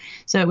about.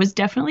 So it was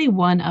definitely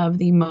one of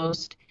the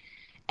most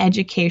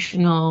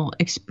educational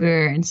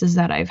experiences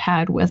that I've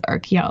had with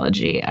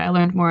archaeology. I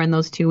learned more in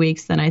those 2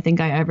 weeks than I think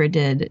I ever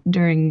did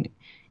during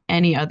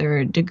any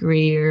other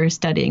degree or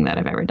studying that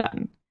I've ever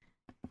done.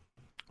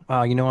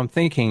 Wow, I'm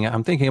thinking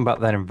about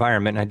that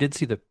environment, and I did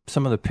see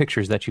some of the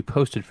pictures that you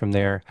posted from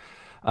there.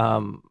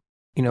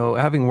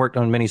 Having worked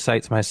on many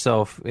sites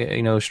myself,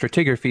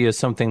 stratigraphy is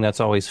something that's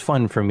always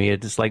fun for me.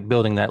 It's like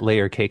building that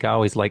layer cake. I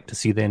always like to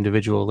see the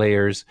individual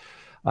layers.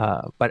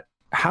 But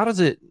how does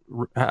it,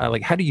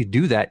 how do you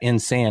do that in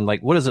sand?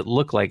 Like, what does it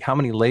look like? How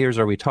many layers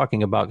are we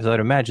talking about? Because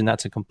I'd imagine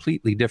that's a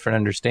completely different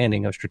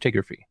understanding of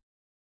stratigraphy.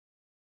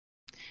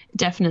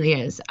 Definitely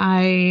is.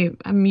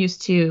 I'm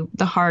used to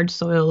the hard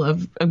soil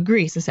of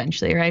Greece,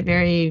 essentially, right?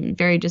 Very,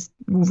 very just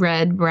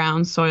red,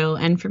 brown soil.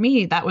 And for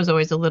me, that was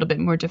always a little bit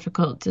more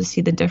difficult to see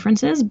the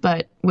differences.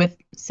 But with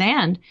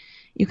sand,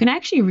 you can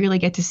actually really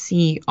get to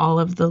see all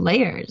of the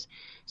layers.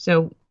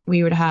 So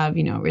we would have,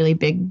 really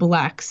big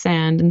black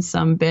sand in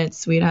some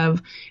bits. We'd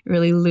have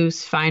really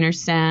loose, finer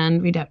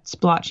sand. We'd have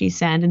splotchy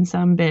sand in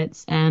some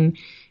bits. And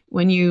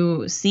when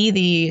you see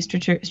the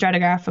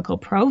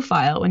stratigraphical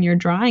profile, when you're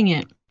drawing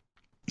it,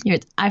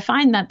 I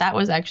find that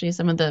was actually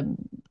some of the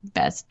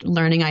best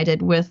learning I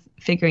did with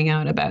figuring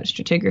out about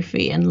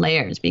stratigraphy and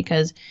layers,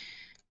 because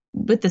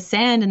with the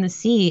sand and the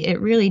sea, it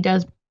really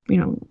does,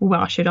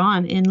 wash it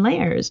on in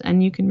layers,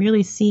 and you can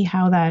really see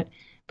how that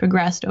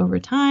progressed over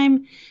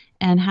time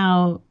and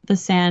how the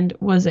sand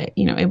was,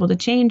 able to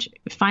change.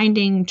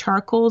 Finding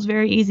charcoal is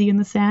very easy in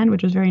the sand,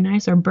 which was very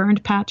nice, or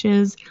burned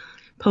patches.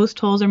 Post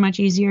holes are much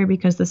easier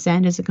because the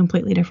sand is a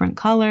completely different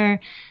color.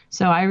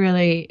 So I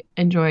really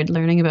enjoyed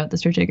learning about the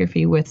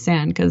stratigraphy with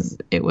sand because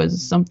it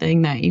was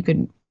something that you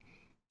could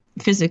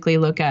physically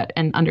look at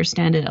and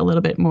understand it a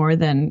little bit more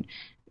than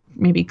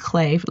maybe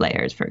clay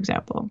layers, for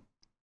example.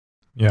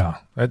 Yeah,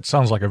 that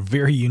sounds like a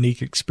very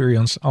unique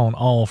experience on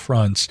all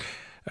fronts.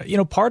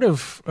 Part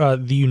of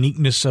the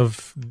uniqueness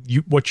of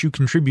what you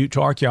contribute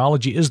to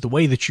archaeology is the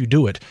way that you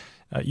do it,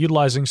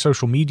 utilizing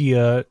social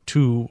media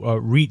to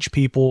reach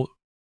people.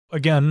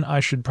 Again,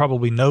 I should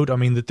probably note,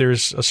 that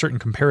there's a certain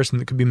comparison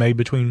that could be made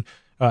between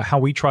how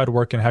we try to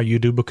work and how you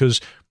do, because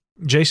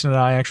Jason and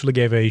I actually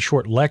gave a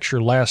short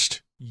lecture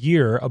last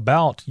year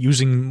about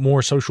using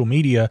more social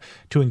media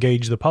to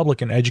engage the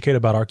public and educate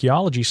about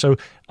archaeology. So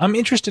I'm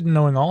interested in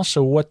knowing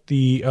also what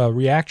the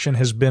reaction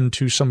has been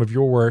to some of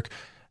your work,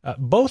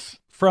 both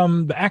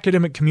from the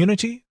academic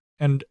community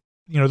and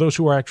those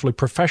who are actually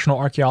professional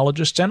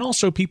archaeologists, and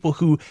also people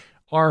who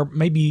are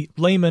maybe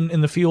laymen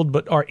in the field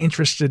but are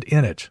interested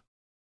in it.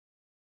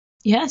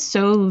 Yes,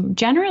 so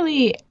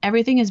generally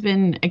everything has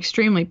been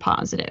extremely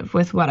positive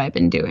with what I've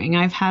been doing.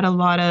 I've had a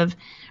lot of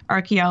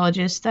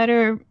archaeologists that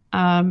are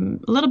a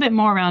little bit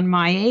more around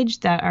my age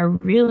that are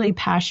really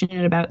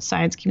passionate about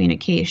science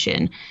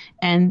communication,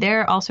 and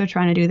they're also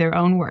trying to do their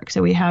own work.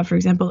 So we have, for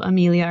example,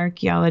 Amelia,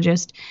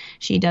 archaeologist.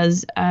 She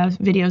does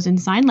videos in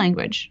sign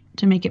language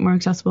to make it more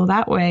accessible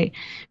that way.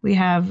 We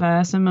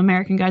have some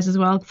American guys as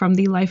well from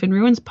the Life in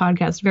Ruins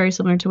podcast, very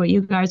similar to what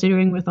you guys are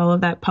doing with all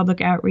of that public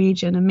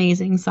outreach and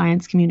amazing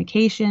science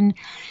communication.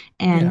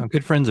 And yeah,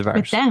 good friends of ours.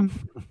 With them,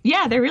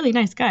 yeah, they're really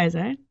nice guys.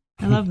 I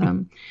love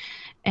them.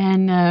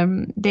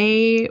 And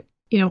they,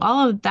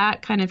 all of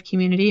that kind of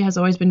community has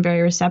always been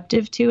very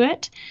receptive to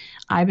it.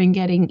 I've been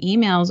getting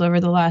emails over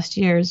the last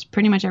years,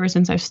 pretty much ever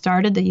since I've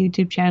started the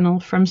YouTube channel,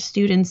 from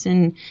students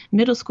in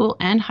middle school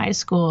and high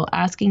school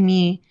asking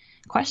me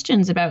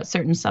questions about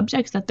certain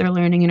subjects that they're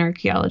learning in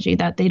archaeology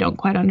that they don't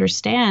quite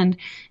understand.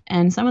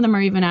 And some of them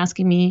are even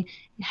asking me,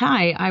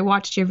 hi, I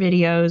watched your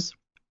videos.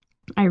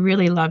 I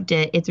really loved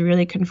it. It's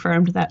really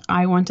confirmed that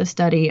I want to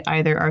study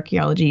either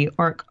archaeology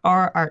or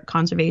art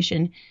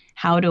conservation.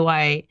 How do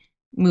I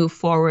move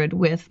forward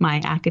with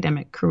my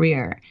academic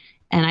career?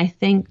 And I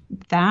think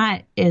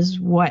that is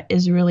what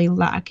is really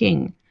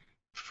lacking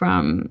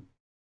from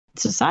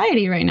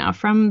society right now,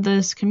 from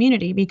this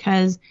community,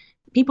 because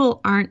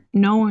people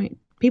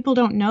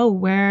don't know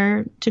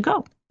where to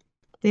go.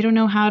 They don't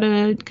know how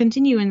to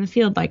continue in the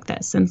field like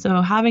this. And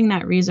so having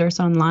that resource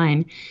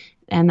online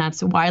and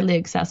that's widely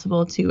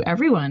accessible to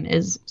everyone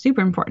is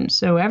super important.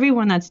 So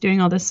everyone that's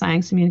doing all this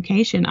science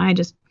communication, I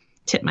just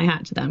tip my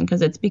hat to them,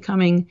 because it's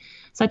becoming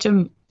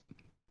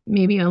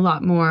maybe a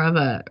lot more of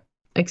a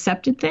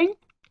accepted thing.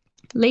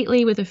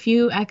 Lately, with a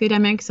few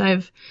academics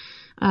I've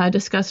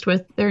discussed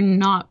with, they're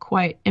not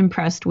quite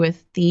impressed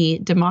with the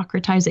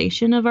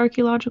democratization of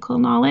archaeological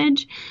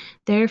knowledge.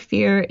 Their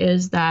fear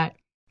is that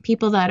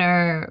people that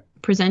are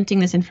presenting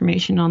this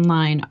information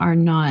online are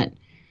not,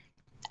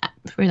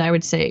 I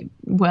would say,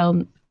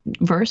 well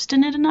versed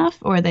in it enough,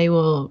 or they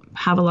will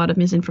have a lot of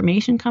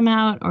misinformation come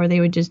out, or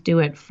they would just do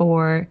it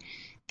for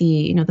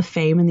the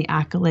fame and the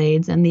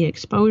accolades and the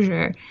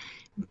exposure.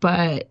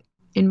 But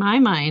in my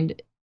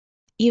mind,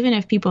 even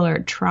if people are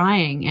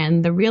trying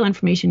and the real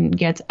information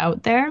gets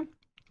out there,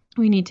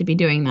 we need to be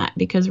doing that,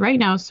 because right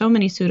now so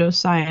many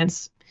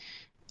pseudoscience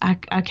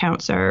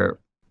accounts are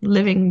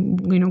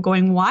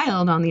going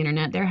wild on the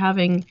internet. They're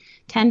having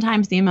 10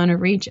 times the amount of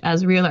reach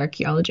as real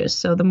archaeologists.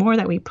 So the more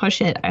that we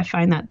push it, I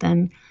find that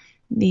then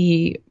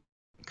the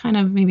kind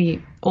of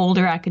maybe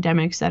older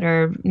academics that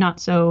are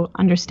not so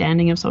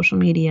understanding of social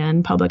media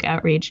and public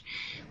outreach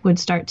would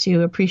start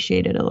to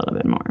appreciate it a little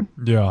bit more.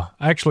 Yeah.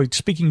 Actually,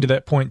 speaking to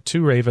that point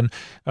too, Raven,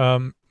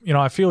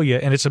 I feel you,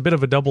 and it's a bit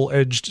of a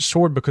double-edged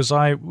sword, because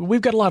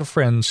we've got a lot of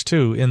friends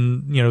too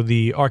in,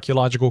 the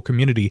archaeological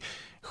community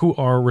who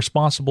are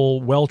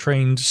responsible,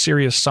 well-trained,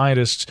 serious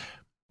scientists,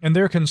 and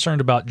they're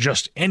concerned about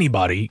just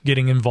anybody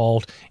getting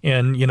involved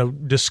in,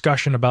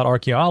 discussion about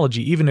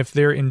archaeology, even if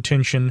their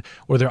intention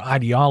or their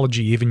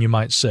ideology, even you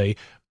might say,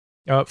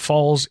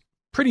 falls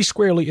pretty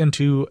squarely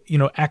into,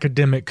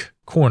 academic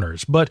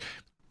corners. But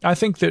I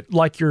think that,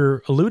 like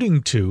you're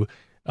alluding to,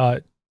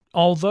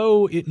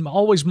 although it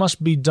always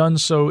must be done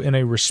so in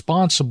a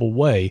responsible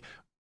way,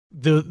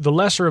 the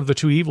lesser of the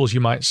two evils,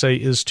 you might say,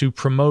 is to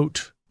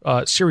promote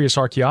serious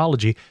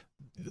archaeology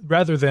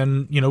rather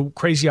than,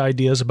 crazy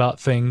ideas about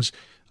things,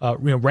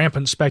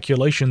 rampant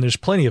speculation. There's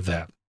plenty of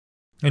that.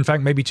 In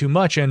fact, maybe too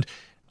much. And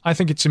I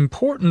think it's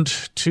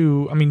important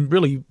to,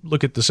 really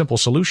look at the simple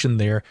solution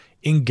there,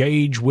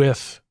 engage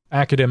with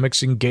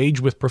academics,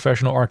 engage with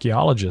professional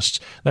archaeologists.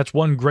 That's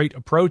one great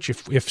approach.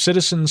 If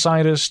citizen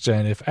scientists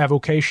and if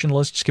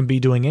avocationalists can be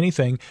doing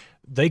anything,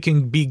 they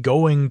can be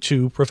going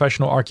to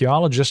professional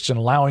archaeologists and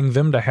allowing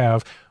them to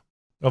have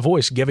a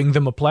voice, giving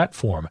them a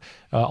platform.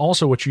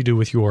 Also what you do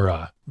with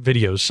your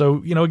videos.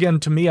 So, again,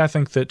 to me, I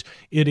think that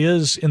it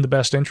is in the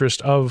best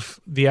interest of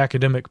the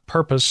academic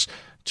purpose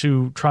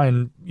to try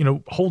and,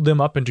 hold them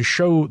up and to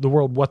show the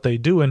world what they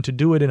do, and to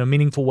do it in a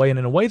meaningful way and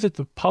in a way that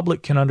the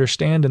public can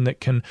understand and that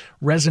can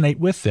resonate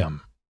with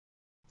them.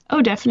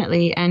 Oh,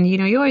 definitely. And,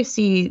 you always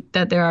see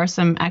that there are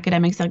some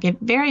academics that get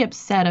very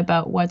upset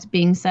about what's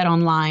being said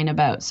online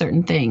about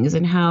certain things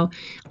and how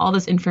all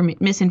this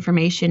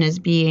misinformation is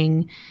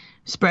being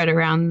spread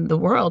around the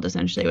world,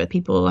 essentially, with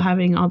people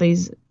having all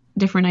these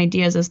different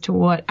ideas as to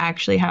what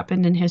actually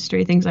happened in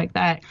history, things like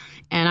that.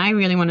 And I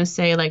really want to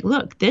say,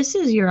 look, this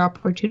is your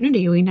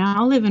opportunity. We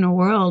now live in a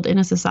world, in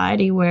a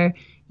society where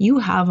you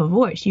have a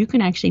voice. You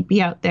can actually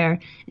be out there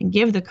and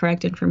give the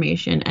correct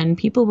information, and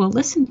people will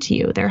listen to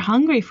you. They're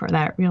hungry for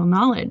that real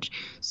knowledge.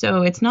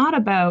 So it's not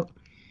about,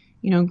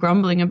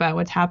 grumbling about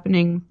what's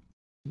happening.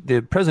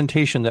 The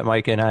presentation that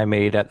Mike and I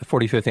made at the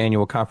 45th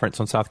Annual Conference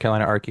on South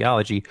Carolina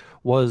Archaeology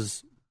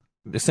was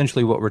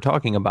essentially what we're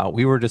talking about.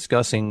 We were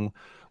discussing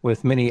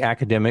with many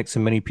academics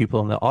and many people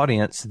in the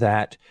audience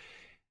that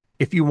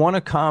if you want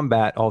to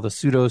combat all the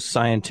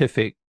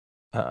pseudoscientific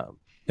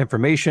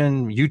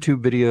information,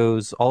 YouTube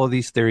videos, all of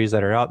these theories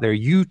that are out there,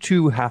 you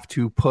too have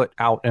to put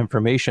out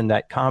information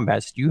that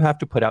combats. You have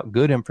to put out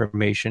good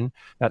information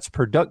that's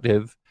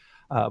productive.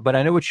 But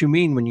I know what you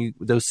mean when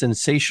those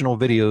sensational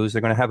videos,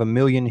 they're going to have 1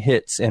 million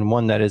hits, and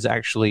one that is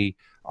actually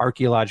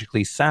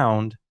archaeologically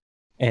sound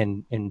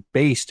and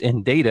based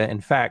in data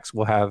and facts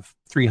will have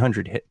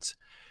 300 hits.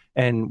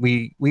 And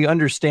we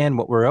understand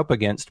what we're up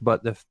against,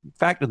 but the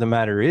fact of the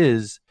matter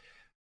is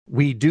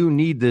we do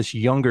need this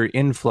younger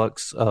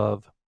influx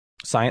of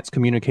science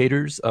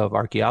communicators, of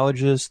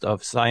archaeologists,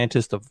 of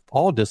scientists of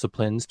all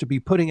disciplines to be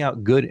putting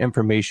out good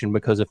information,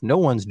 because if no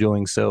one's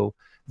doing so,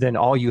 then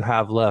all you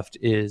have left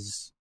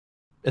is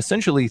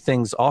essentially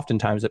things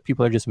oftentimes that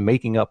people are just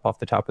making up off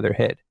the top of their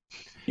head.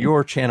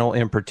 Your channel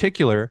in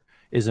particular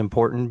is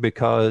important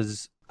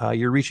because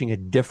you're reaching a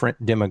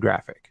different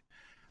demographic.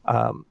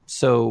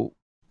 So,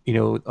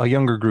 a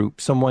younger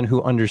group, someone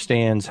who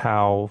understands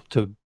how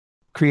to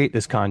create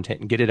this content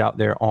and get it out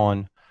there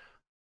on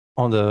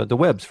the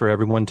webs for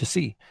everyone to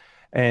see.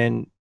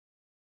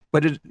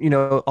 But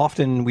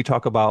often we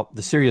talk about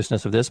the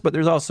seriousness of this, but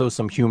there's also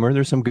some humor.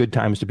 There's some good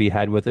times to be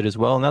had with it as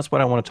well. And that's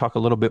what I want to talk a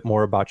little bit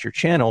more about your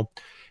channel,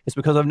 is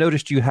because I've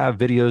noticed you have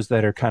videos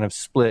that are kind of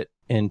split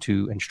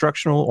into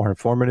instructional or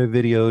informative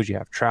videos. You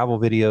have travel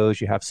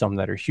videos. You have some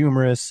that are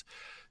humorous.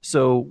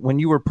 So when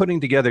you were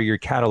putting together your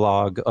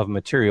catalog of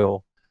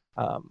material,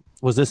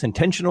 was this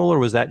intentional, or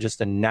was that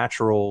just a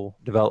natural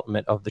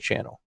development of the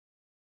channel?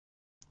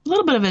 A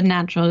little bit of a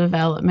natural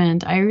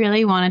development. I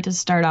really wanted to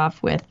start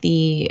off with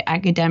the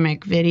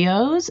academic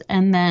videos,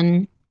 and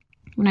then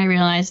when I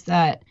realized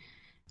that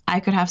I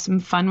could have some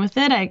fun with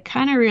it, I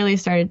kind of really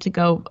started to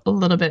go a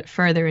little bit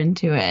further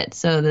into it.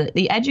 So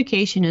the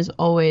education is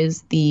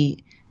always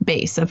the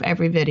base of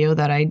every video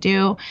that I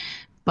do,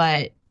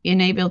 but being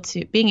able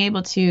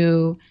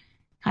to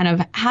kind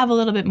of have a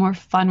little bit more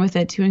fun with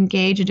it, to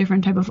engage a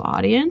different type of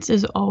audience,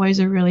 is always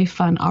a really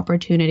fun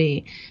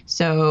opportunity.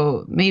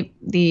 So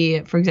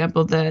maybe for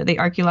example, the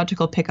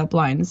archaeological pickup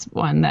lines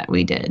one that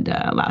we did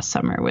last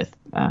summer with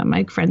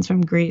my friends from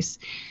Greece.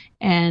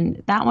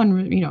 And that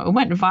one, it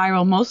went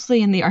viral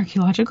mostly in the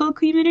archaeological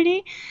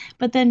community,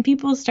 but then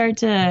people start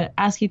to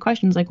ask you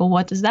questions like, well,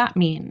 what does that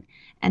mean?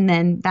 And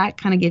then that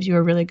kind of gives you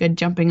a really good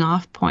jumping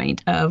off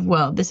point of,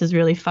 well, this is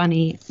really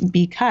funny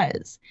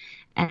because.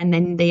 And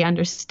then they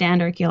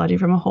understand archaeology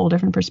from a whole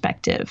different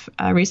perspective.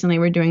 Recently,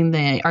 we're doing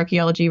the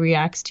Archaeology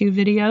Reacts to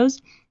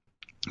videos,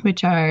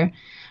 which are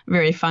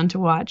very fun to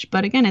watch.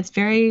 But again, it's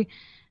very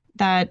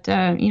that,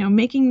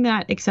 making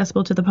that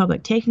accessible to the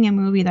public, taking a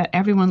movie that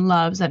everyone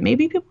loves, that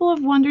maybe people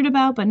have wondered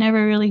about, but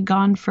never really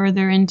gone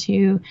further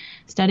into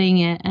studying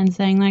it, and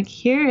saying,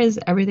 here is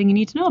everything you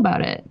need to know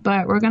about it,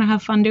 but we're going to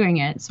have fun doing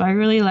it. So I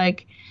really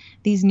like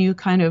these new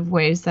kind of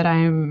ways that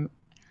I'm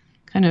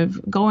kind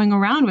of going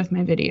around with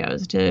my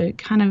videos to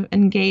kind of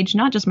engage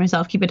not just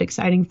myself, keep it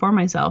exciting for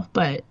myself,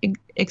 but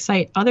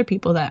excite other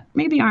people that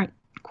maybe aren't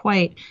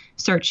quite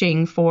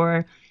searching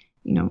for,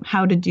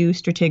 how to do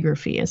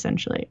stratigraphy,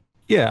 essentially.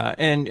 Yeah,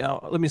 and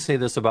let me say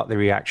this about the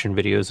reaction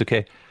videos,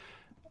 okay?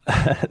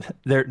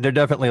 They're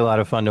definitely a lot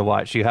of fun to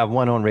watch. You have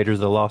one on Raiders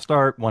of the Lost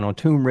Ark, one on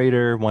Tomb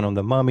Raider, one on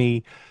The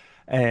Mummy,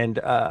 and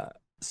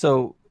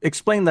so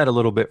explain that a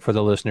little bit for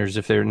the listeners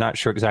if they're not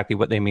sure exactly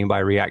what they mean by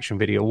reaction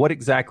video. What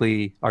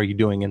exactly are you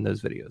doing in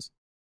those videos?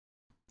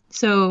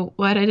 So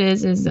what it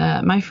is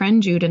my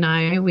friend Jude and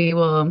I, we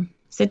will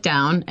sit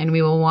down and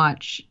we will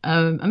watch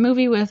a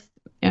movie with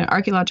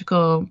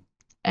archaeological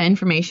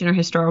information or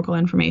historical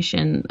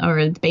information,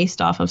 or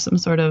based off of some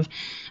sort of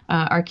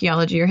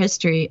archaeology or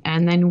history,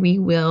 and then we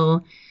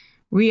will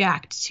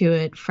react to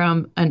it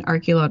from an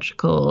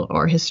archaeological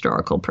or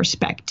historical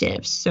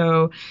perspective.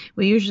 So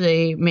we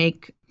usually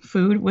make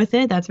food with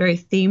it that's very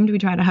themed. We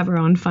try to have our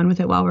own fun with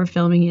it while we're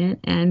filming it,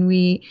 and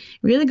we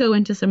really go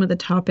into some of the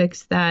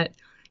topics that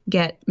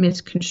get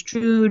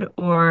misconstrued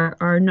or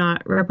are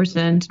not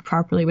represented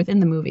properly within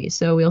the movie.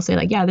 So we'll say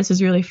yeah, this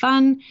is really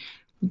fun,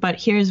 but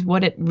here's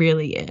what it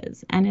really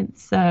is. And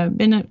it's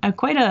been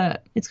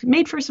it's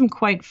made for some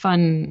quite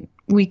fun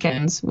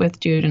weekends with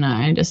Jude and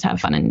I just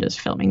have fun and just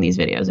filming these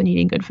videos and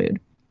eating good food.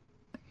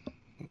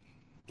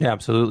 Yeah,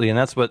 absolutely. And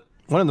that's one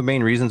of the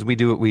main reasons we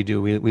do what we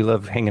do. We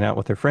love hanging out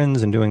with our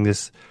friends and doing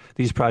these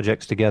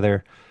projects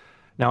together.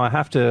 Now I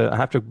have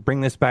to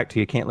bring this back to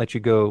you. Can't let you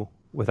go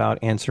without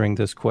answering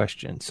this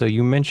question. So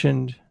you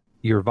mentioned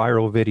your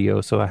viral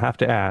video. So I have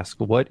to ask,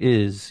 what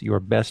is your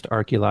best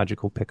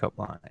archaeological pickup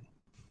line?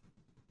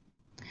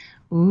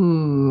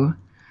 Ooh.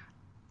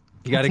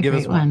 You got to give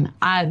us one.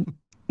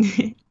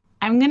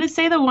 I'm going to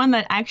say the one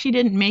that actually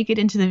didn't make it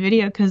into the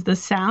video because the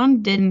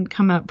sound didn't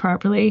come out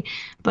properly,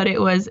 but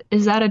it was,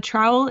 is that a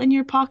trowel in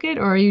your pocket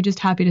or are you just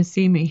happy to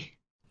see me?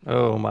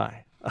 Oh my.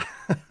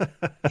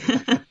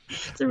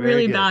 It's a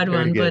really bad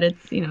one, but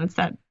it's, it's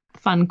that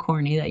fun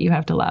corny that you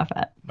have to laugh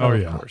at. Oh,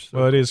 yeah.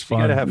 Well, it is fun.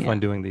 You got to have fun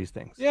doing these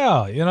things.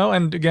 Yeah,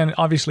 and again,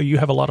 obviously you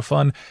have a lot of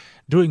fun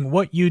doing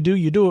what you do.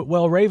 You do it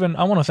well. Raven,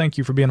 I want to thank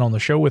you for being on the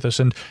show with us.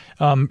 And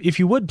if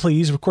you would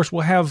please, of course,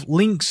 we'll have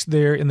links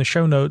there in the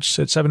show notes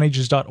at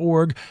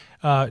 7ages.org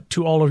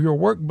to all of your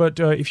work. But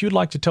if you'd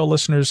like to tell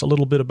listeners a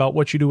little bit about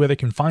what you do, where they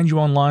can find you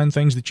online,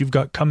 things that you've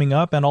got coming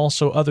up, and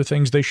also other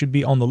things they should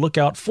be on the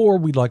lookout for,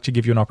 we'd like to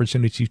give you an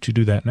opportunity to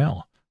do that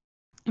now.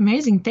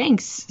 Amazing.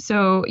 Thanks.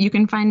 So you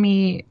can find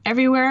me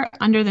everywhere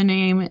under the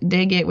name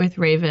Dig It with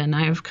Raven.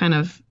 I've kind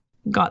of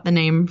got the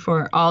name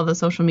for all the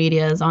social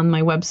medias on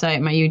my website,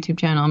 my YouTube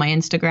channel, my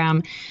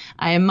Instagram.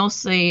 I am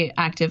mostly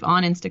active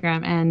on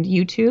Instagram and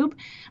YouTube.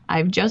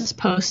 I've just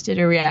posted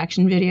a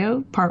reaction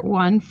video, part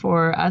 1,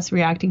 for us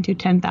reacting to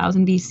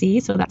 10,000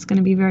 BC. So that's going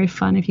to be very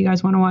fun if you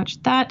guys want to watch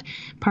that.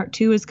 Part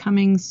 2 is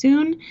coming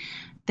soon.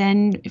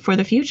 Then for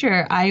the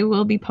future, I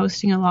will be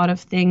posting a lot of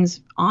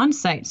things on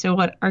site. So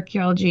what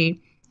archaeology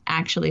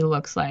actually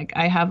looks like.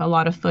 I have a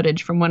lot of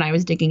footage from when I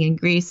was digging in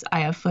Greece. I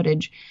have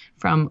footage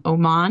from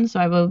Oman. So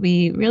I will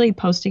be really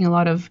posting a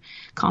lot of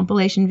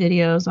compilation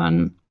videos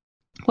on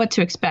what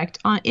to expect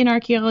in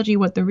archaeology,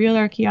 what the real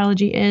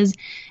archaeology is.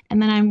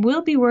 And then I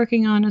will be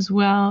working on as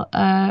well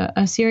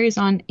a series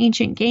on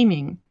ancient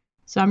gaming.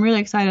 So I'm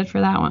really excited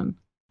for that one.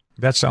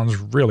 That sounds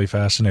really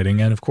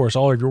fascinating. And of course,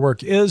 all of your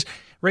work is.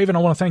 Raven, I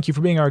want to thank you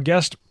for being our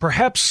guest.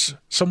 Perhaps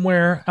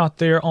somewhere out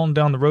there on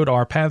down the road,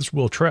 our paths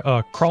will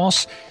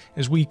cross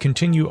as we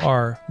continue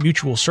our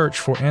mutual search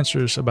for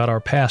answers about our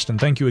past. And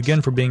thank you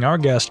again for being our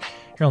guest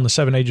here on the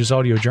 7 Ages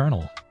Audio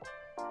Journal.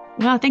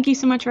 Well, thank you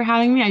so much for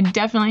having me. I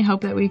definitely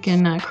hope that we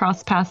can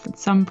cross paths at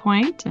some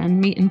point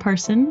and meet in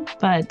person.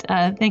 But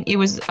it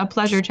was a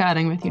pleasure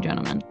chatting with you,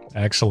 gentlemen.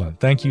 Excellent.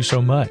 Thank you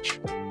so much.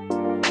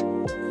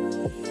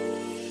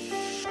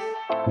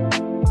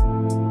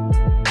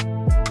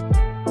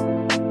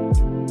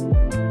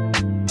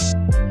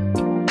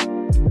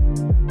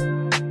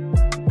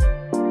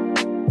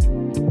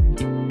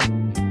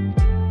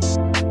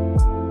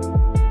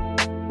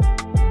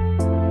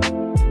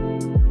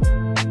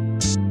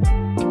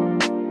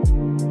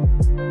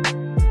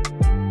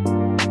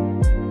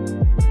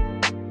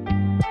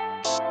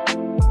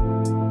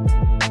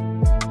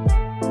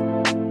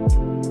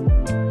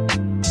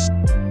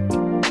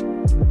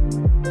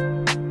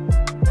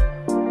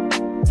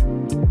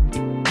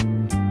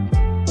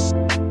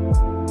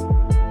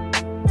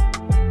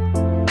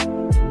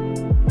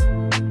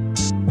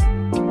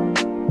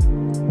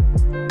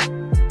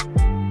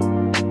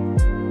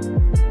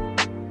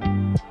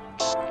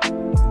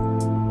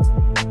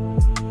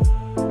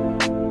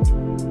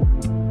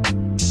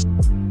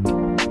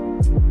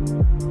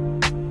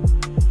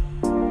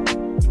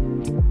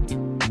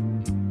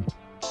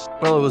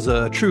 Well, it was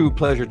a true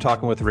pleasure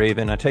talking with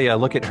Raven. I tell you, I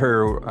look at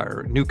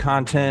her new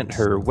content,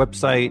 her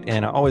website,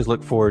 and I always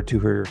look forward to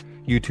her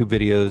YouTube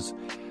videos.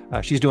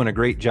 She's doing a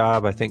great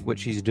job. I think what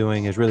she's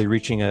doing is really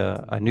reaching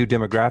a new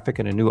demographic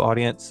and a new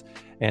audience.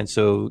 And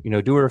so,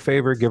 do her a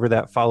favor, give her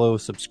that follow,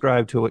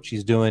 subscribe to what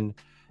she's doing,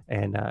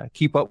 and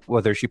keep up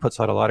with her. She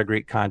puts out a lot of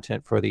great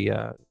content for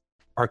the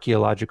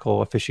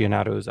archaeological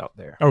aficionados out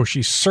there. Oh,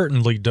 she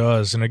certainly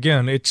does. And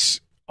again,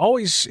 it's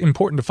always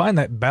important to find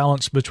that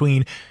balance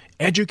between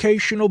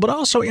educational but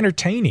also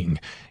entertaining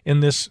in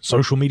this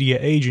social media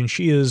age, and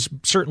she is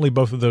certainly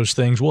both of those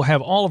things. We'll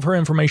have all of her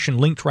information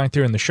linked right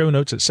there in the show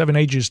notes at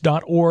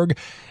 7ages.org,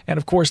 and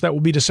of course that will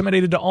be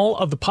disseminated to all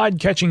of the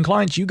podcatching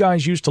clients you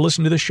guys use to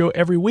listen to this show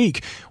every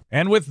week.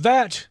 And with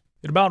that,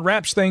 it about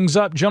wraps things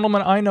up.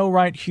 Gentlemen, I know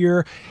right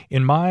here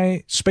in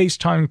my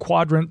space-time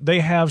quadrant,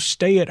 they have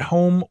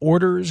stay-at-home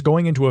orders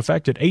going into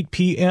effect at 8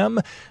 p.m.,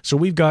 so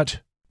we've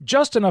got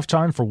just enough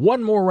time for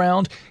one more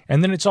round,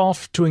 and then it's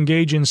off to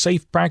engage in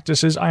safe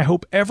practices. I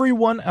hope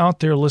everyone out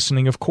there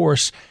listening, of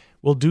course,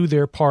 will do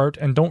their part.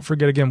 And don't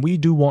forget, again, we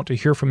do want to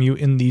hear from you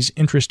in these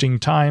interesting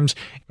times,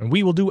 and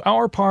we will do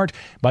our part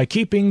by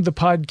keeping the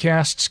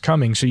podcasts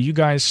coming. So you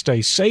guys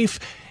stay safe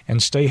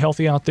and stay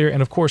healthy out there,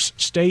 and of course,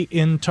 stay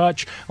in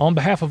touch. On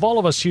behalf of all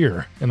of us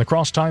here in the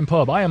Crosstime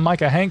Pub, I am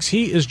Micah Hanks,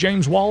 he is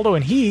James Waldo,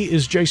 and he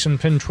is Jason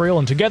Pentrail,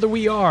 and together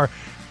we are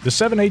the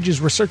 7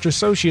 Ages Research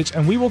Associates,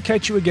 and we will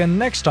catch you again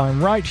next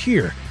time right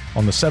here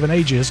on the 7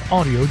 Ages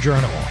Audio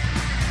Journal.